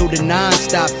 but you know the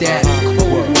non-stop that.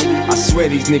 I swear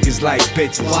these niggas like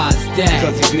bitches. Why's that?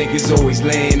 Cause these niggas always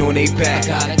laying on they back.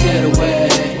 Gotta get away.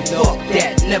 Fuck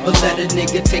that, never let a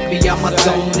nigga take me out my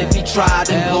zone. If he tried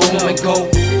and blow him and go.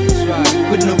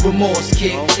 With no remorse,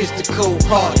 kid, it's the cold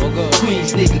heart.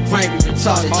 Queens nigga, grimy,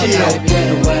 retarded, you know.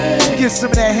 Get away. Get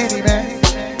some of that Henny, man.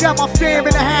 Got my fam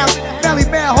in the house, Melly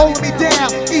Man holding me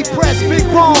down. E-Press, Big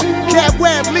Bone, Cat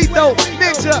Web, Lethal,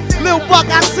 Ninja, Lil Buck,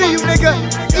 I see you, nigga.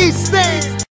 East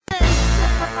Stand.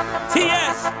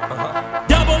 TS,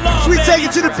 double R. We take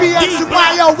it to the PX and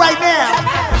YO right now.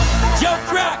 Joe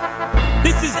Crack,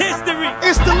 this is history.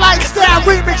 It's the lifestyle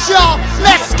remix, y'all.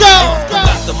 Let's go. I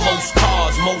got the most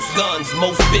cars, most guns,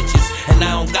 most bitches, and I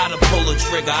don't gotta pull a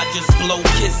trigger, I just blow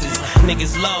kisses.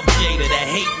 Niggas love Jada, that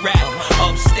hate rap.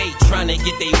 Upstate trying to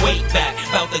get their weight back,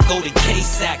 about to go to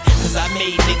K-Sack, cause I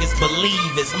made niggas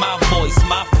believe it's my voice,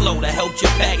 my flow to help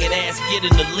your faggot ass get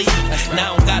in the league.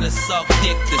 Now I don't gotta suck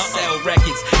dick to sell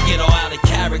records, get all out of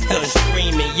character and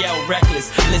scream and yell reckless.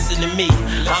 Listen to me,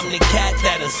 I'm the cat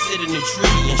that'll sit in the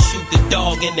tree and shoot the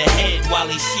dog in the head while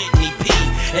he shit and he pee.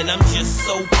 And I'm just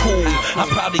so cool, I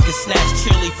probably could snatch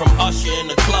chili from Usher in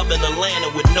the club in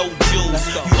Atlanta with no jewels.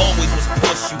 You always was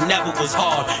push, you never was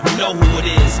hard. You know who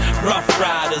it is, Rough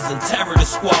Riders and Terror the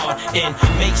Squad. And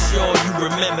make sure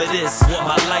you remember this,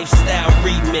 my lifestyle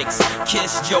remix.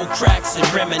 Kiss, Joe Cracks, and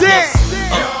reminisce.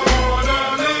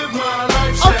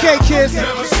 Okay, kids.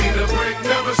 Never seen a brick,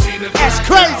 never seen That's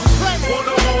crazy.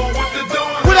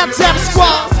 What up, Tap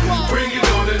Squad? Bring it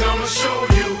on and I'ma show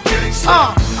you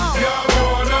gangsta.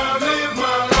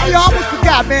 Hey, yo, I almost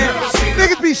forgot, man.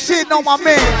 Niggas be shitting on my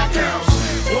man.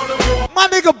 My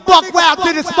nigga Buck Wild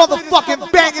did this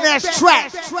motherfucking banging ass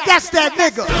track. That's that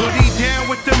nigga. Hoodie down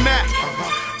with the Mac.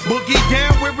 Boogie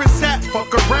down where it's at.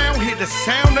 Fuck around, hear the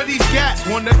sound of these gats.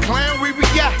 Wanna clown, we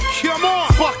react. Come on,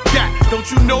 fuck that. Don't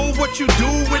you know what you do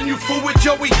when you fool with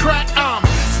Joey Crack? I'm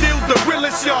still the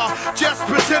realest, y'all. Just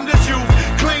pretenders you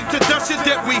claim to dust shit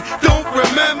that we don't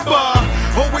remember.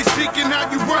 Always speaking how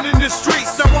you running the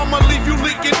streets. Now I'ma leave you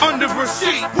leaking under a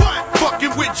sheet. What?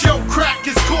 Fucking with Joe Crack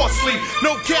is costly.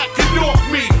 No cat can off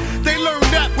me. They learned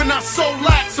that when I sold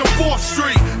lax on 4th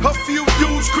Street. A few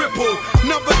dudes crippled,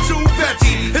 number 2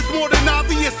 veggie. It's more than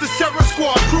obvious the Terror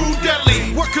Squad crew deadly.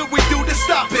 What could we do to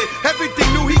stop it? Everything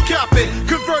knew he cop it.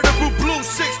 Convertible blue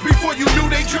 6 before you knew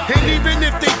they dropped it. And even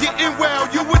if they didn't, well,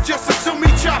 you would just assume he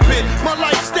chop it. My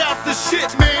lifestyle's the shit,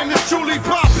 man, it's truly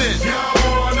poppin'. Y'all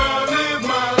wanna live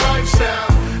my lifestyle.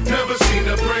 Never seen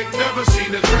a break, never seen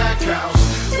a crack house.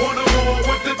 Wanna war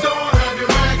with the dawn, have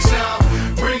your max out.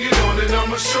 Bring it on and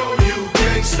I'ma show you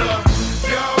gangsta.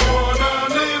 Y'all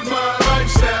wanna live my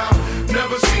lifestyle.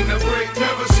 Never seen a break,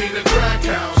 never seen a crack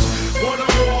house. Wanna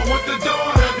war with the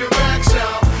dawn, have your max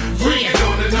out. Bring it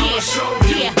on and I'ma show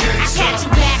you gangsta. I catch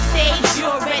you backstage, you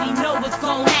already know what's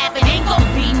gon' happen. Ain't gon'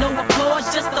 be no applause,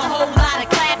 just a whole lot of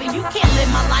clapping. You can't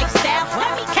live my lifestyle,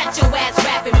 let me catch your ass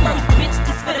rapping. First bitch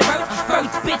to spit a verse,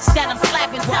 first bitch that I'm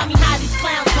slapping. Tell me how these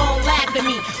clowns gon' laugh at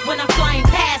me when I'm flying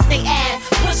past they ass,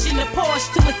 pushing the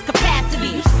Porsche to its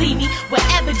capacity. You see me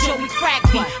wherever Joey Crack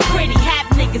be. Pretty half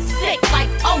niggas sick like,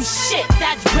 oh shit,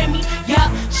 that's Remy. Yup,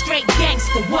 straight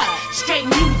gangster, what? Straight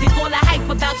music, all the hype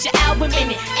about your album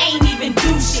and it ain't even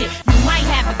do shit. You might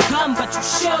have a gun, but you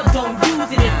sure don't use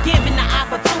it. If given the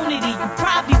opportunity, you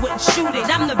probably wouldn't shoot it.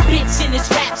 I'm the bitch in this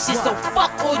rap shit, so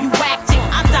fuck all you acting.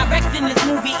 I'm directing this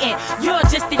movie and you're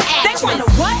just an actress. They wanna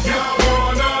what? Y'all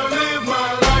wanna live my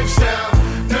lifestyle.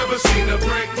 Never seen a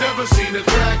break, never seen a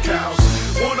crack house.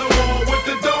 Wanna war with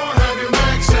the dawn, have your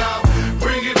max out.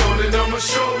 Bring it on and I'ma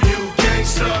show you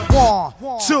gangsta. 1,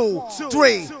 2,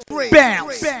 3,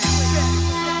 bounce.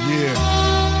 Yeah.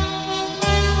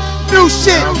 New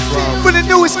shit for the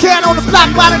newest cat on the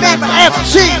block by the name of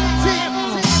FG.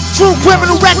 True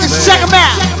Criminal Records, check them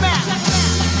out.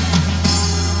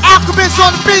 Alchemist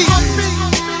on the beat.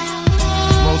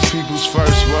 Most people's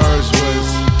first words was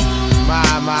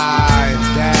my,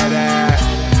 dad.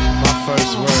 My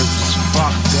first words was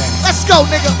fuck that. Let's go,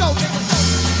 nigga.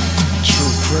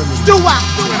 True criminal. Do I?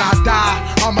 When I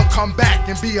die, I'ma come back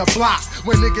and be a block.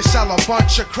 When niggas sell a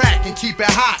bunch of crack and keep it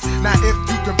hot. Now if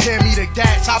you compare me to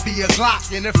Gats, I'll be a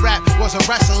Glock. And if rap was a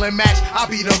wrestling match, I'll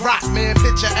be the Rock. Man,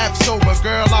 picture F sober,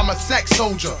 girl, I'm a sex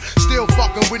soldier. Still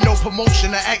fucking with no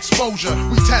promotion or exposure.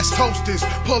 We test toasters,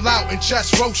 pull out and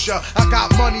just roast ya. I got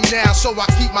money now, so I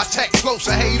keep my tech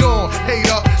closer. Hate on,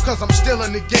 hater, cause I'm still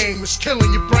in the game. It's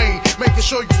killing your brain, making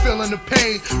sure you feeling the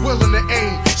pain. Willing to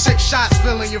aim, 6 shots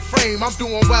filling your frame. I'm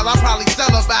doing well, I probably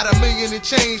sell about $1 million and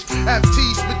change. FT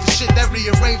spit the shit that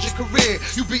rearrange your career.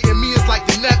 You beating me is like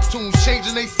the Neptunes,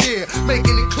 changing they steer,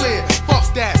 making it clear. Fuck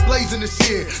that, blazing this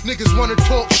here. Niggas wanna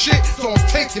talk shit, so I'm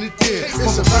taking it there.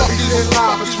 It's a very thin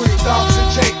line between thugs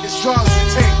and Jake. It's drugs and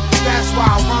take. That's why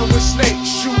I run with snakes,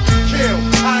 shoot and kill.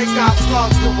 I ain't got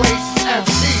slugs to waste.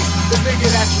 FT, the nigga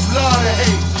that you love to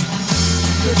hate.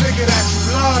 The nigga that you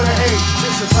love to hate.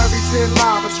 It's a very thin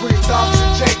line between thugs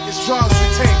and Jake. It's drugs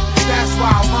and take. That's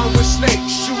why I run with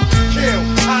snakes, shoot and kill.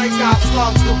 I ain't got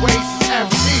slugs to waste.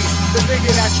 FT, the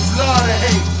nigga that you love to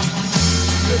hate.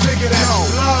 The nigga that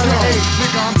you love to hate.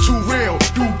 Nigga, I'm too real.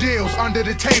 Do deals under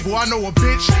the table. I know a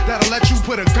bitch that'll let you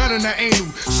put a gun in her anal.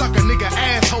 Suck a nigga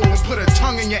asshole and put a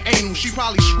tongue in your anal. She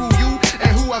probably screw you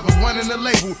and whoever running the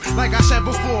label. Like I said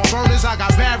before, burners, I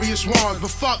got various ones.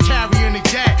 But fuck carrying the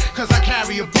gat, cause I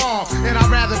carry a bomb. And I'd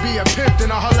rather be a pimp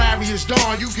than a hilarious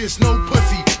dawn. You get no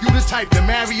pussy, you the type to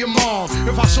marry your mom.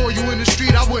 If I saw you in the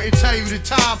street, I wouldn't tell you the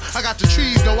time. I got the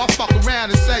trees though, I fuck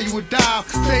around and say you a dime.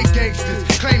 Fake gangsters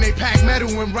claim they pack metal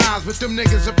and rhymes, but them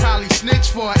niggas will probably snitch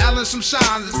for L and some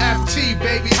shines. It's FT,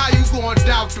 baby, how you gon'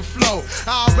 doubt the flow?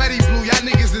 I already blew, y'all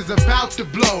niggas is about to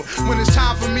blow. When it's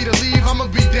time for me to leave, I'ma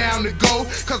be down to go.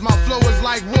 Cause my flow is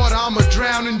like water, I'ma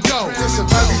drown in dough. It's a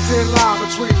very thin line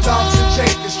between thugs and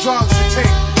Jake. It's drugs to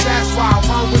take. That's why I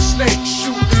run with snakes,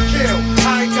 shoot and kill.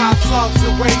 I ain't got slugs to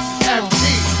waste. It's FT,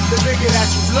 the nigga that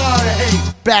you love to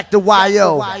hate. Back to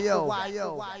Y.O.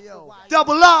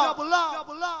 Double up.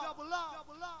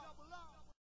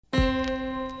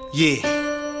 Yeah.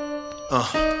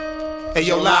 Hey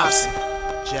yo, Lobson.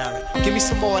 Jared, give me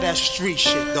some more of that street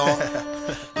shit, dog.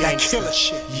 That killer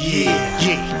shit.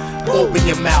 Yeah. Open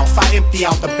your mouth, I empty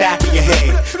out the back of your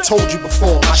head. Told you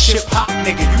before, my shit pop,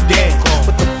 nigga, you dead.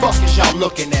 What the fuck is y'all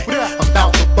looking at? I'm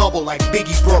about to bubble like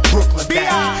Biggie brought Brooklyn back.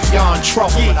 Y'all in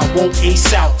trouble, and I won't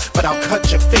ace out, but I'll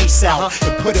cut your face out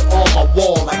and put it on my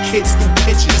wall like kids do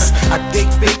pictures. I dig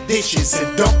big dishes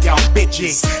and dump y'all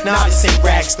bitches. Now this ain't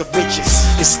rags to riches,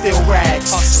 it's still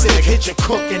rags. Still hit your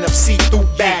cook in them see-through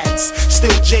bags.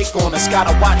 Still Jake on us,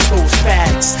 gotta watch those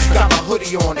fags. Got my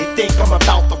hoodie on, they think I'm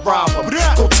about to rob them.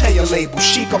 Go tell your label,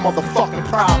 Sheik a motherfucking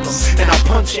problem. And I'll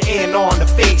punch your in on the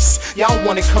face. Y'all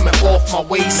want it coming off my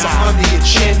waist, I'm under your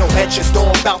chin or at your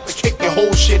door, about to kick your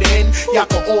whole shit in. Y'all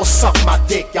can all suck my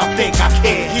dick, y'all think I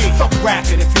care. Fuck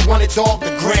rapping, if you want it, dog,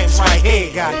 the grams right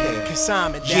here. Goddamn,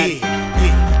 consignment,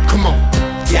 yeah. Come on.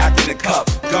 Yeah, I get a cup,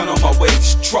 gun on my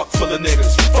waist, truck full of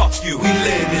niggas. Fuck you, we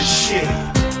live this shit.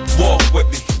 Walk with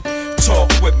me,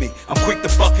 talk with me. I'm quick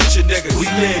to bucket your niggas. We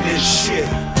live this shit,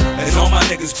 and all my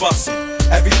niggas bustin'.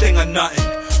 Everything or nothing.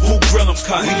 Who grill them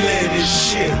cutting? We live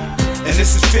this shit, and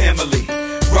this is family.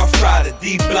 Rough Rider,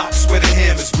 D blocks where the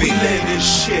hammers. We live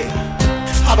this shit.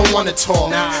 I don't wanna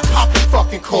talk, pop the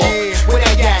fucking cork. Where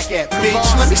that yak at, bitch?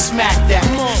 Let me smack that.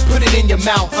 Put it in your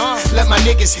mouth, let my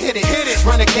niggas hit it.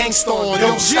 Run a gangsta on,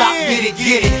 don't stop, get it.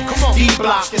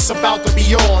 D-Block, it's about to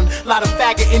be on. Lot of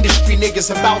faggot industry niggas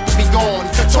about to be gone.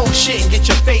 Talk shit and get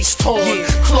your face torn,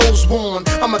 clothes worn.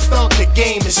 I'm a thug, the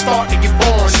game is starting to get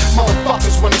born.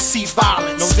 Motherfuckers wanna see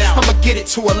violence, I'ma get it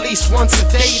to at least once a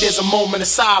day. There's a moment of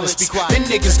silence, then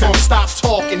niggas gon' stop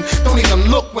talking. Don't even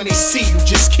look when they see you,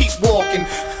 just keep walking.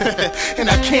 And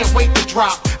I can't wait to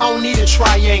drop, I don't need a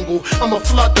triangle. I'ma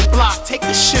flood the block, take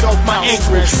the shit off my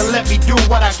ankle, and let me do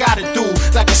what I gotta do.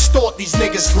 Like extort these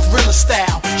niggas, guerrilla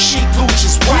style. Sheik Luch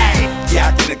is wag.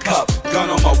 Yeah, I get a cup, gun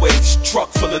on my waist, truck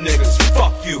full of niggas.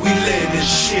 Fuck you, we live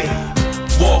this shit.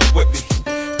 Walk with me,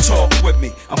 talk with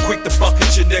me. I'm quick to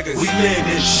bucket your niggas. We live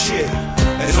this shit,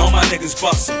 and all my niggas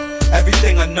bustin'.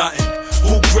 Everything or nothing.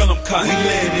 Who grill them cutting? We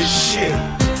live this shit,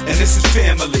 and this is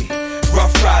family.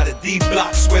 Rough Rider, D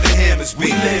blocks where the hammers.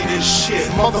 We live this shit.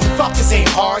 Motherfuckers ain't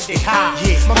hard, they high.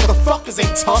 Motherfuckers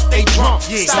ain't tough, they drunk.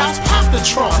 Styles pop the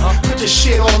trunk, put your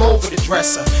shit all over the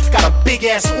dresser. Got a big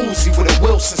ass Uzi with a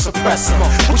Wilson suppressor.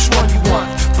 Which one you want?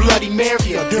 Bloody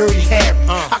Mary or Dirty Harry?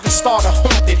 I can start a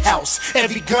haunted house.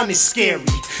 Every gun is scary,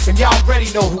 and y'all already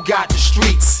know who got the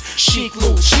streets. Sheik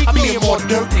Luch, I mean more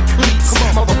dirt than cleats.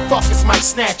 Motherfuckers might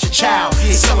snatch your child,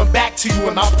 sell them back to you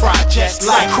in my projects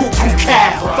like cuckoo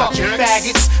cow. Fucking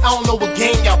faggots, I don't know what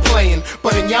game y'all playing,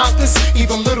 but in Yonkers,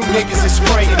 even little niggas is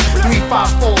spraying.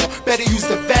 354, better use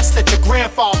the vest that your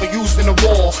grandfather used in the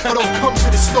war, or don't come to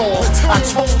the store. I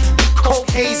told you, Coke,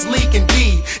 Haze, Leak, and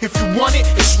D. If you want it,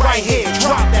 it's right here,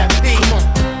 drop that B.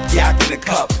 Yeah, I get a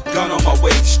cup, gun on my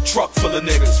waist, truck full of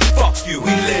niggas. Fuck you,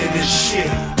 we live this shit.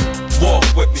 Walk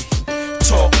with me,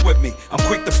 talk with me. I'm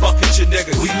quick to bucket your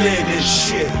niggas. We live this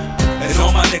shit, and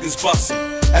all my niggas bustin'.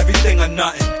 Everything or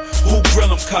nothing. Who grill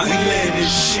them cutting? We live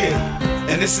this shit,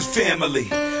 and this is family.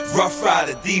 Rough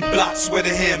Rider, D blocks where the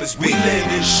hammers. We live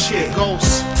this shit.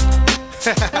 Ghost.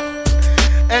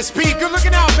 SP, good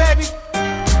looking out, baby.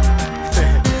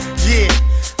 Yeah,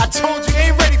 I told you they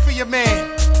ain't ready for your man.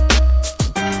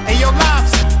 And your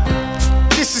lives,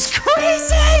 this is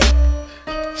crazy.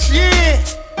 Yeah.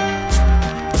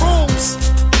 Pools.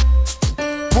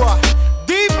 What?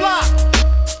 D block.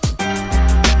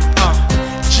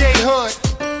 J Hood.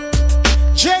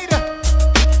 Jada.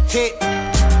 Hit.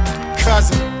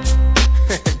 Cousin.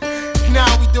 Now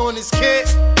we doing this, kid.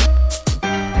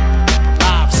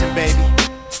 Lobson, baby.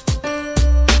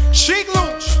 Sheik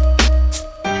Luch.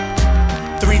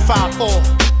 354.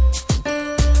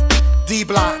 D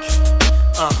block.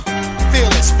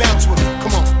 Fearless, bounce with me.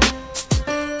 Come on.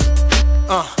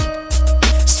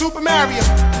 Super Mario.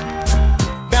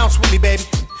 Bounce with me, baby.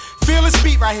 Fearless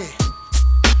beat right here.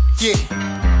 Yeah.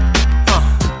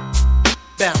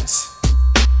 Bounce.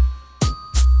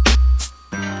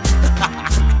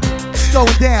 It's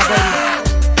going down,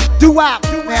 baby. Do-wop,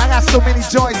 man, I got so many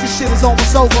joints, this shit is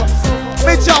almost over.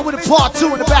 Meet y'all with a part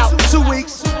 2 in about 2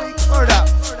 weeks. Word up.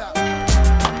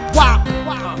 Wow.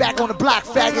 Back on the block,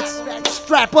 faggots.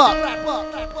 Strap up.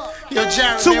 Yo,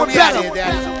 Jared, 2 man, and we out better. here,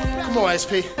 Daddy. Come on,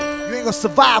 SP. You ain't gonna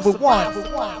survive with one.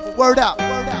 Word up.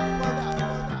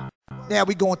 Now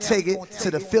we gonna take it to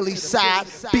the Philly side.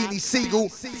 Beanie Siegel.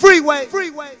 Freeway.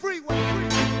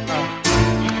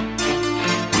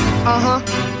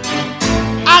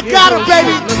 I got him,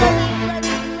 baby.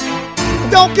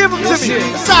 Don't give him to me.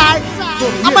 Side.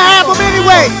 I'ma have him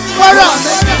anyway. Word up.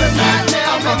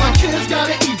 My kids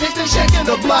gotta eat, they shaking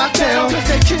shaking the block down, cause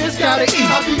they kids gotta eat.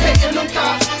 I be hating them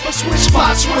cops, but switch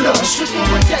spots with us just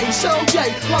for a day. So yeah,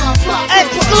 while I flop the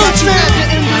bus, you at the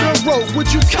end of the road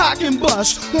with you cock and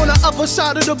bust. On the other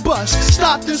side of the bus,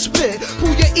 stop and spit.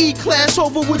 Pull your E-class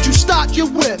over, would you stop your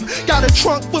whip? Got a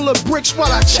trunk full of bricks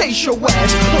while I chase your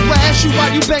ass. Harass you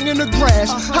while you banging the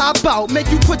grass. How about make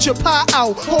you put your pie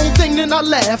out? Whole thing then I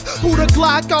laugh. Pull the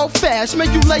Glock out fast,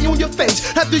 make you lay on your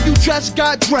face. After you just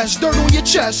got dressed, dirt on your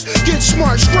chest. Get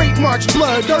smart, straight marks,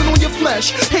 blood, dirt on your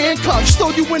flesh. Handcuffs, throw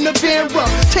you in the van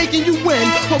rough, taking you in.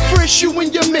 Or frisk you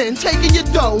and your men, taking your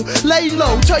dough. Lay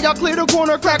low, tell y'all clear the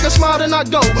corner, crack a smile, then I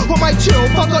go. Or might chill,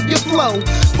 fuck up your flow.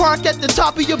 Park at the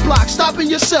top of your block, stopping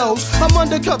yourselves. I'm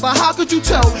undercover, how could you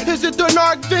tell? Is it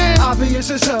D.R.E then? Obvious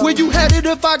as hell. Where you headed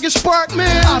if I get sparked,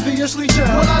 man? Obviously tell.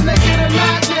 Will I make it or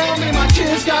not down? Man, my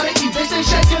kids gotta eat. They stay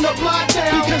shaking the block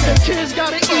down, because their kids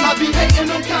gotta eat. I be hating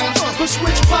them cops, but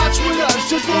switch spots with us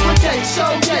just for a day. So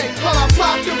yeah, while I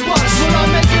flop the bus. Will I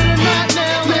make it or not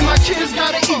now? Man, my kids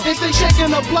gotta eat. They stay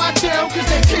shaking the block down, cause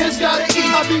their kids gotta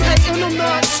eat. I be hating them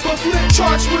nuts, but flip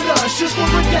charts with us just for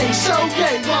a day. So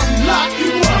yeah, while we lock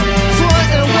you up. Front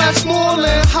and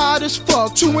Westmoreland, hot as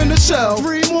fuck. 2 in the cell,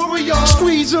 3 more of y'all.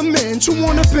 Squeeze them in, 2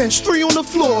 on the bench, 3 on the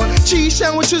floor. Cheese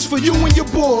sandwiches for you and your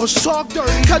boys. Talk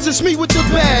dirty, cause it's me with the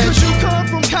badge. Cause you come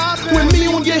from cops, with me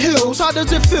on your heels. How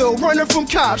does it feel, running from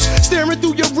cops? Staring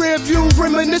through your rear view,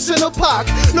 reminiscing of Pac.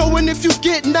 Knowing if you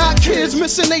get knocked, kids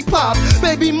missing they pop.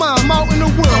 Baby mom out in the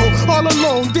world, all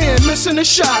alone, damn, missing a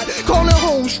shot. Calling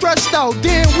home, stressed out,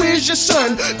 damn, where's your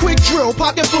son? Quick drill,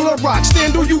 pocket full of rocks,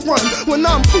 stand or you run. When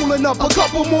I'm pulling up, a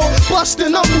couple more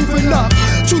bustin', I'm moving up.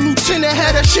 2 lieutenant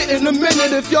had that shit in a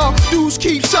minute. If y'all dudes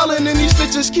keep selling and these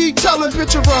bitches keep telling,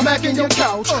 picture I'm back in your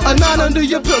couch. A 9 under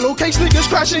your pillow, case niggas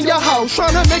crashing your house,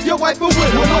 trying to make your wife a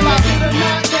widow. Will I get a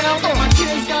knock down? Oh, my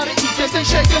kids gotta eat. They stay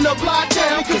shaking the block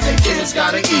down, cause they kids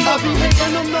gotta eat. I be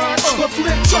hating them nuts, but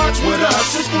flip charts with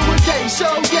us just for a day. So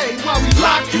yeah, while we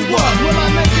lock you up. Will I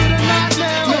make it or not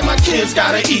now? Man, my kids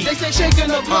gotta eat. They stay shaking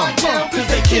the block down, cause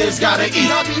they kids gotta eat.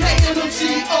 I be hating them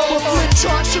CEOs, but flip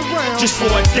charts around just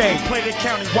for a day. Play the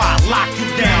county while I lock you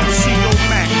down. C.O.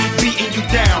 Mac beating you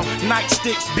down.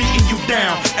 Nightsticks beating you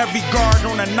down. Every guard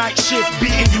on a night shift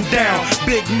beating you down.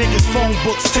 Big niggas phone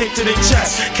books taped to their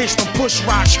chest. Case them push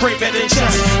ride straight at their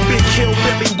chest. Big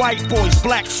hillbilly white boys,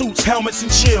 black suits, helmets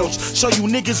and shields. Show you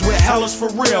niggas where hell is for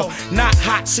real. Not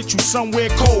hot, sit you somewhere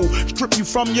cold. Strip you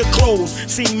from your clothes.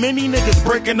 Seen many niggas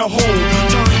breaking the hole.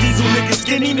 Turn diesel niggas,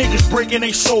 skinny niggas breaking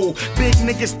their soul. Big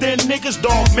niggas, thin niggas,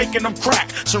 dog making them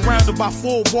crack. Surrounded by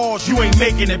 4 walls, you ain't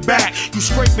making it back. You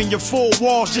scraping your 4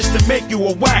 walls just to make you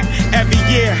a whack. Every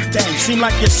year, dang, seem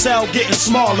like your cell getting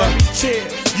smaller.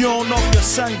 You don't know if your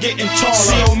son getting taller.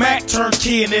 C.O. Mac turn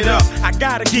keying it up. I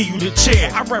gotta give you the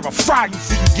chair. I'd rather fry you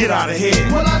before you get out of here.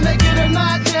 Will I make it or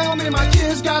not down? Man, my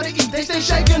kids gotta eat. They stay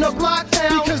shaking the block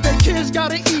down, because their kids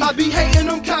gotta eat. I be hating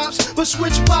them cops, but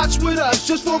switch spots with us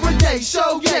just for a day.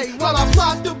 So yeah, while I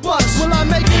plot the bus. Will I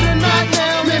make it or not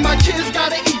now? Man, my kids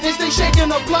gotta eat. They stay shaking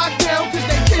the block down, cause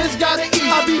their kids gotta eat.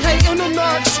 I be hating them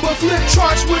nuts, but flip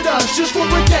charts with us just for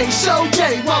a day. So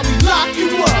yeah, while we lock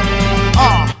you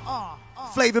up.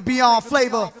 Flavor beyond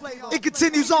flavor. It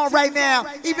continues on right now.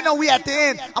 Even though we at the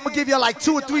end, I'm gonna give you like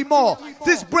 2 or 3 more.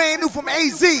 This brand new from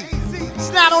AZ.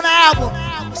 It's not on the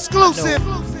album. Exclusive.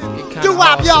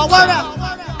 D.R.E, y'all. What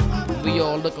up? We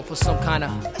all looking for some kind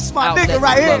of That's my nigga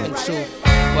right here. On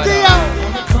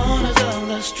the corners of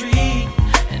the street,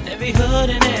 and every hood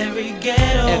and every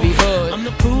ghetto. Every hood. I'm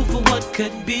the proof of what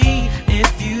could be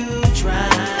if you try.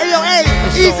 Hey yo, hey,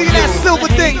 easy in that silver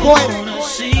thing, boy.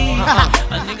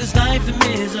 A nigga's life in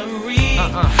misery,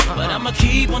 but I'ma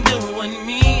keep on doing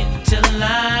me until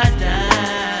I die.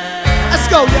 Let's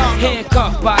go, y'all.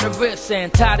 Handcuffed by the wrist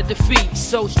and tied to defeat.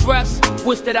 So stressed,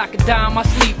 wish that I could die in my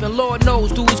sleep. And Lord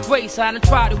knows, through His grace, I done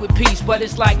tried it with peace. But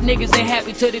it's like niggas ain't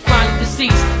happy till they finally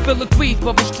deceased. Feel the grief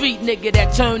of a street nigga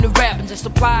that turned to rap and just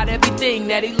applied everything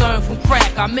that he learned from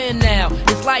crack. I'm in now.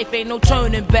 This life ain't no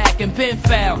turning back and been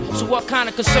foul. So what kind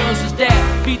of concerns is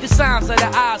that? Read the signs of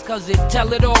the eyes, cause it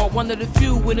tell it all. One of the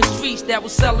few in the streets that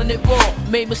was selling it raw.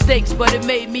 Made mistakes, but it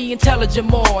made me intelligent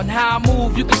more. And how I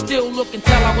move, you can still look and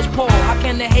tell I was poor. How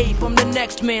can the hate from the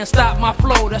next man stop my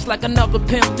flow? That's like another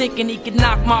pimp thinking he can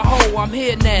knock my hoe. I'm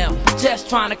here now, just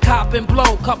trying to cop and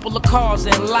blow. Couple of cars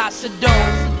and lots of dough.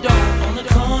 On the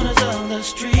corners of the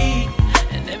street,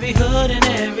 and every hood and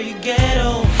every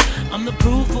ghetto, I'm the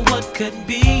proof of what could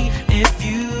be if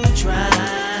you try.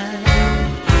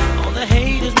 All the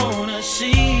haters wanna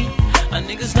see a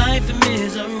nigga's life in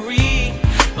misery,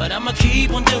 but I'ma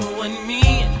keep on doing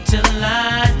me until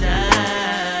I die.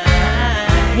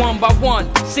 One by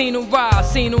one, Seen them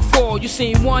rise, seen them fall. You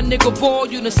seen one nigga ball,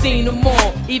 you done seen them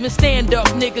all. Even stand up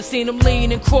niggas seen them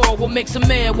lean and crawl. What makes a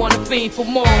man wanna fiend for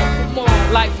more?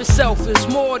 Life itself is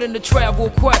more than a travel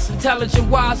quest. Intelligent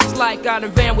wise is like I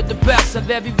done ran with the best of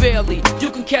every rarely.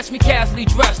 You can catch me casually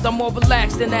dressed. I'm more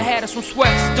relaxed than I had us from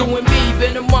sweats. Doing me,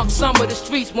 been amongst some of the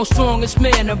streets most strongest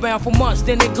men. Around for months,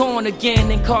 then they gone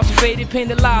again. Incarcerated,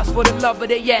 penalized for the love of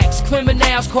their acts.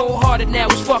 Criminals, cold-hearted now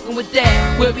is fucking with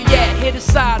that. Where we at? Hit the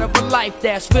side of a life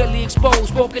that's really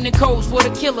exposed. Broken in codes for the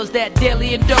killers that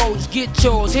daily indulge. Get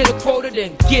yours, hit a quota,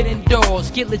 then get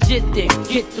indoors. Get legit, then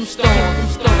get them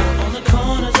stones. On the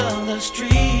corners of the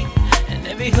street, in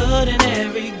every hood and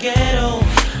every ghetto,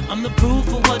 I'm the proof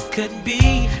of what could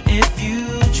be if you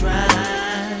try.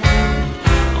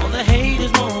 All the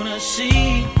haters wanna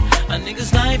see a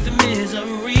nigga's life in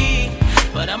misery,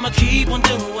 but I'ma keep on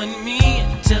doing me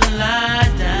until I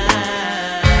die.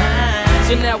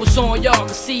 So now it's on y'all,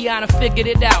 cause see I done figured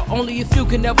it out. Only a few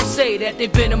can ever say that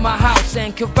they've been in my house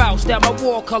and can vouch that my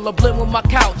wall color blend with my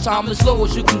couch. I'm as low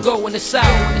as you can go in the south.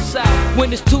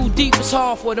 When it's too deep, it's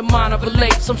hard for the mind of a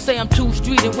lake. Some say I'm too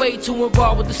street and way too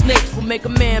involved with the snakes. Will make a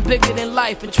man bigger than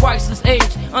life and twice his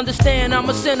age. Understand I'm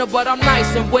a sinner, but I'm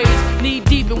nice in ways. Knee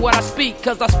deep in what I speak,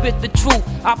 cause I spit the truth.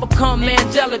 I become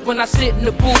angelic when I sit in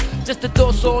the booth. Just the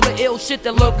thoughts of all the ill shit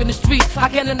that lurk in the streets. How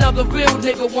can another real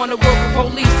nigga wanna work with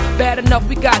police? Bad enough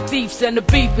we got beefs and the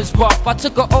beef is rough. I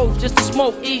took an oath just to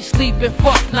smoke, eat, sleep, and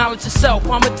fuck. Knowledge yourself,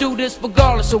 I'ma do this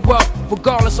regardless of wealth.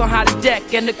 Regardless on how the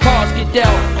deck and the cars get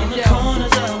dealt. On the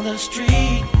corners of the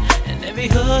street, in every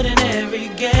hood and every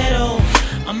ghetto,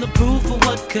 I'm the proof of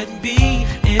what could be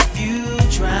if you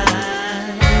try.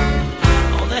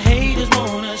 All the haters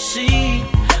wanna see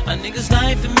a nigga's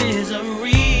life in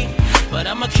misery, but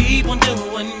I'ma keep on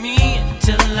doing me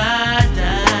until I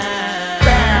die.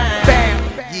 Bam,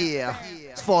 bam. Yeah,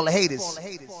 it's for all the haters.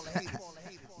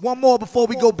 One more before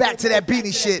we go back to that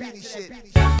beanie shit.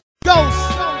 Ghost,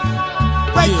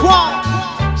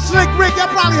 Raekwon, Slick Rick, y'all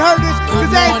probably heard this,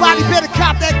 cause everybody better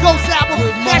cop that Ghost album.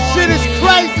 That shit is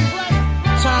crazy.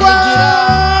 Time to get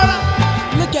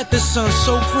up. Look at the sun,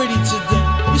 so pretty today.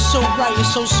 It's so bright and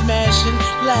so smashing,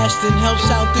 lasting,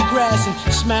 helps out the grass and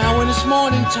smile when it's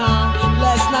morning time.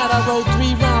 Last night I wrote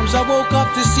 3 rhymes. I woke up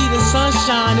to see the sun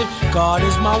shining. God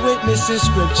is my witness in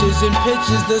scriptures and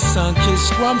pictures. The sun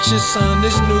kiss, scrumptious, sun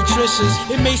is nutritious.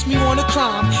 It makes me wanna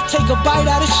climb, take a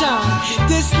bite out of shine.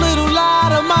 This little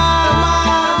light of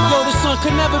mine. Yo, the sun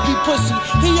could never be pussy.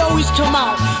 He always come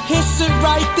out. Hits it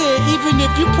right there. Even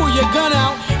if you pull your gun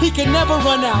out, he can never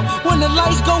run out. When the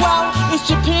lights go out, it's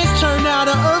Japan's turn now.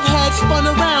 The earth had spun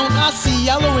around. I see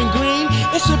yellow and green.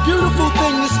 It's a beautiful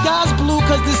thing. The sky's blue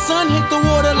cause the sun hit the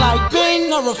water like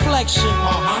bing, a reflection.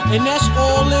 And that's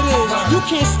all it is. You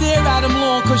can't stare at him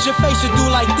long cause your face will do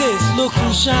like this. Look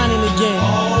who's shining again.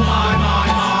 Oh my, my,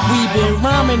 my. We been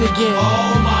rhyming again.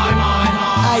 Oh my, my,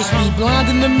 my. Ice be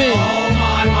blinding the men. Oh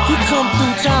my, my. You come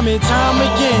through time and time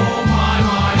again. Oh my,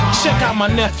 my. Check out my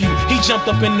nephew, he jumped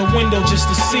up in the window just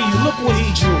to see you. Look what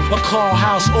he drew. A Carl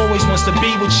House always wants to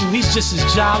be with you. He's just as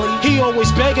jolly. He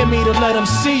always begging me to let him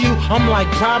see you. I'm like,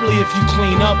 probably if you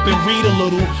clean up and read a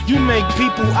little, you make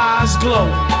people eyes glow.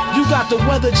 You got the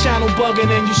Weather Channel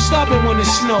bugging and you stubborn when it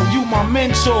snow. You my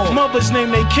mentor. Mothers name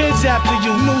their kids after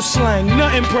you. New slang,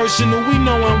 nothing personal. We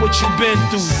knowin' what you been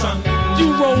through. Son,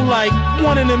 you roll like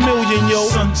 1 in a million, yo.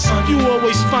 You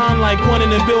always find like 1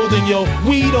 in a building, yo.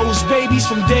 We those babies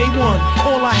from day one.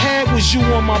 All I had was you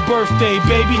on my birthday,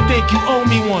 baby. Think you owe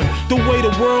me one. The way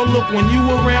the world look when you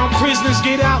around. Prisoners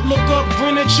get out, look up,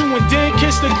 grin at you, and then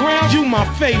kiss the ground. You my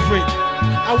favorite.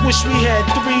 I wish we had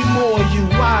 3 more of you.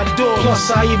 I adore.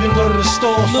 Plus I even go to the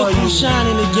store for you. Look who's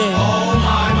shining again. Oh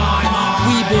my, my,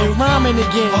 my. We been rhyming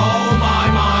again. Oh my,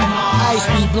 my, my. Ice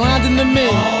be blinding the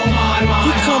men. Oh my, my.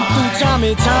 You come through time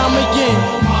and time again.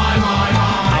 Oh my, my,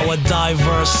 my. Our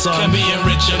diverse son can be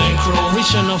richer than cruel.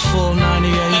 Reaching a full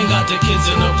 98 and got the kids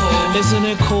in the pool. Isn't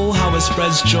it cool how it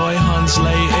spreads joy? Huns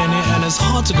lay in it, and it's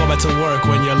hard to go back to work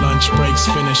when your lunch breaks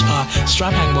finish.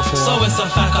 Strap hang before. So it's a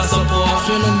fact I support.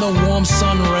 Feeling the warm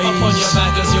sun rays upon your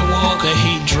back as you walk. The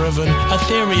heat driven. A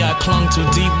theory I clung to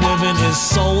deep within is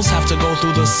souls have to go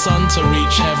through the sun to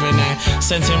reach heaven and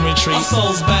sent in retreat.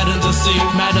 Our souls bad and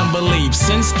deceived. Madam believe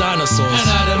since dinosaurs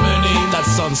and Adam and Eve that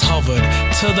sun's hovered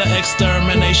to the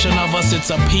extermination of us.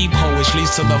 It's a peephole which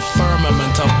leads to the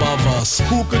firmament above us.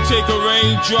 Who could take a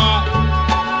raindrop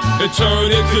and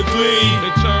turn into glee?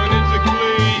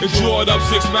 And draw it up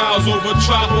 6 miles over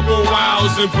tropical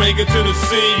wilds and bring it to the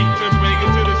sea.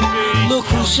 Look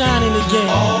who's shining again.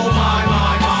 Oh my,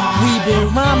 my, my. We been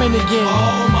rhyming again.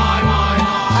 Oh my, my,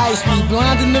 my. Ice be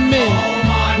blinding the men. Oh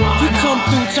my, my, you come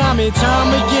through time and time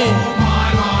again. Oh my,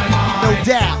 my. No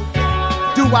doubt.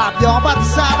 D.R.E, y'all. I'm about to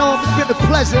sign off. It's been a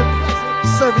pleasure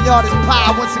serving y'all this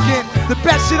pie once again. The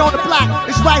best shit on the block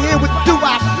is right here with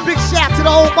D.R.E. Big shout to the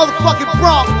whole motherfucking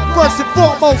Bronx. First and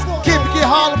foremost, can't forget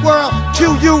Harlem World,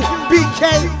 QU,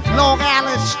 BK, Long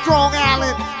Island, Strong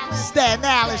Island, Staten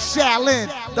Island,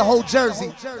 Shaolin, the whole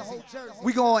Jersey.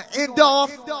 We gonna end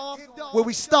off where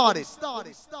we started.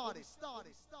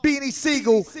 Beanie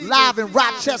Siegel, live in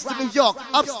Rochester, New York.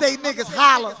 Upstate niggas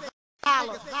holler.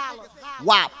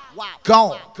 Wow,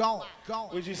 gone.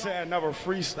 Would you say I never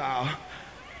freestyle?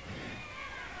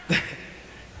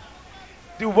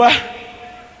 Do what?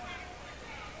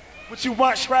 What you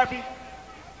want, Scrappy?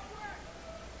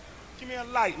 Give me a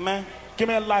light, man. Give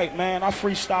me a light, man. I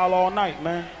freestyle all night,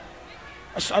 man.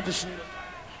 I just need a...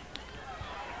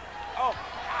 Oh.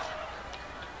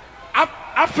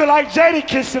 I feel like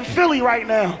Jadakiss in Philly right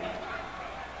now.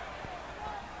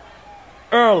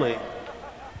 Early.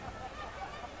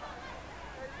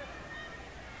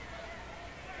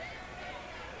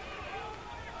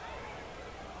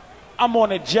 I'm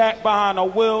on a jack behind a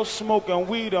wheel, smoking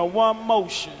weed in one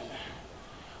motion.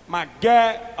 My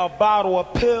gat, a bottle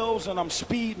of pills, and I'm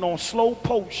speeding on slow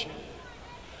potion.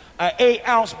 An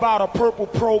 8-ounce bottle of purple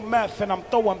pro meth, and I'm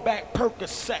throwing back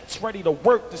Percocets, ready to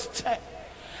work this tech.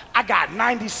 I got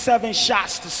 97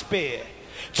 shots to spare,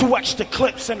 2 extra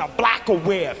clips and a block of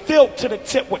wear, filled to the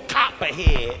tip with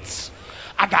copperheads.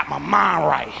 I got my mind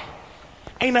right.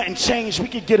 Ain't nothing changed, we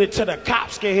can get it till the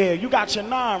cops get here. You got your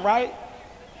 9, right?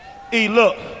 E,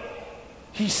 look,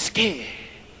 he's scared.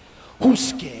 Who's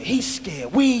scared? He's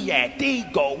scared. We at D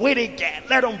go, where they got?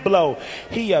 Let him blow.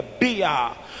 He a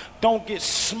BR. Don't get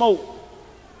smoked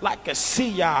like a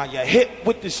CI. You hit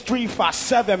with this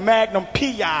 357 Magnum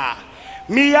PI.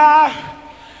 Me,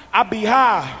 I be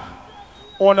high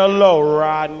on the low,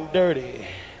 riding dirty.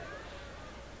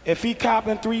 If he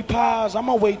copping 3 pies,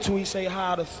 I'ma wait till he say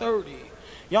hi to 30.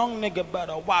 Young nigga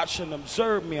better watch and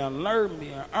observe me and learn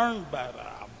me and earn better.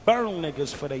 I burn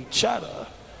niggas for they cheddar.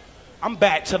 I'm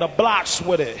back to the blocks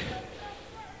with it.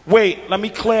 Wait, let me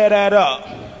clear that up.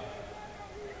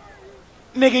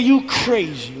 Nigga, you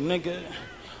crazy, nigga.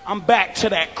 I'm back to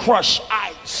that crushed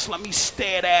ice. Let me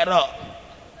stir that up.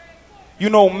 You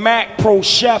know Mac Pro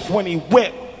Chef when he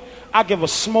whip. I give a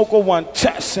smoker one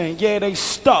test and yeah, they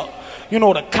stuck. You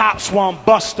know the cops want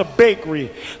bust the bakery,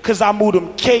 cause I move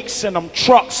them cakes and them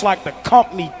trucks like the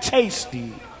company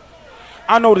Tasty.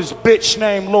 I know this bitch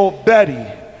named Lil Betty.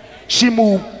 She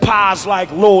move pies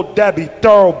like Lil Debbie,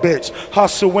 thorough bitch,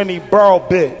 hustle Winnie Burrow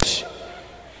bitch.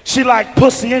 She like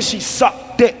pussy and she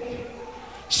suck dick.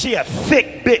 She a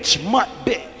thick bitch, mutt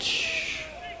bitch.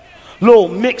 Little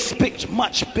mixed bitch,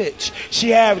 much bitch.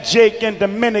 She have Jake and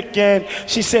Dominican.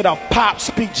 She said her pop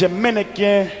speak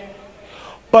Dominican.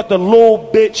 But the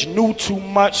little bitch knew too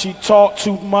much. She talked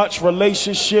too much.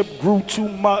 Relationship grew too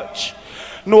much.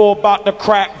 Know about the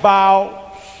crack vows,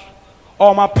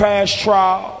 all my past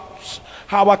trials,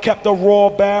 how I kept the raw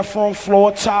bathroom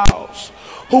floor tiles.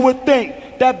 Who would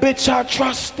think that bitch I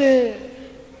trusted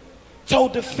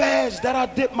told the feds that I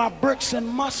dipped my bricks in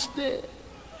mustard?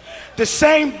 The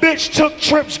same bitch took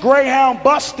trips, Greyhound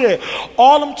busted.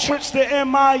 All them trips to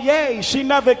MIA. She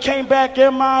never came back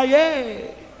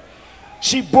MIA.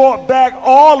 She brought back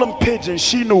all them pigeons.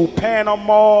 She knew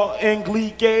Panama,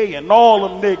 Anglique, and all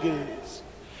them niggas.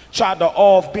 Tried to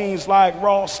off beans like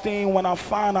Rothstein. When I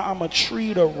find her, I'ma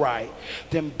treat her right,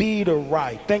 then beat her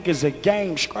right. Think it's a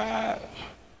game, scribe.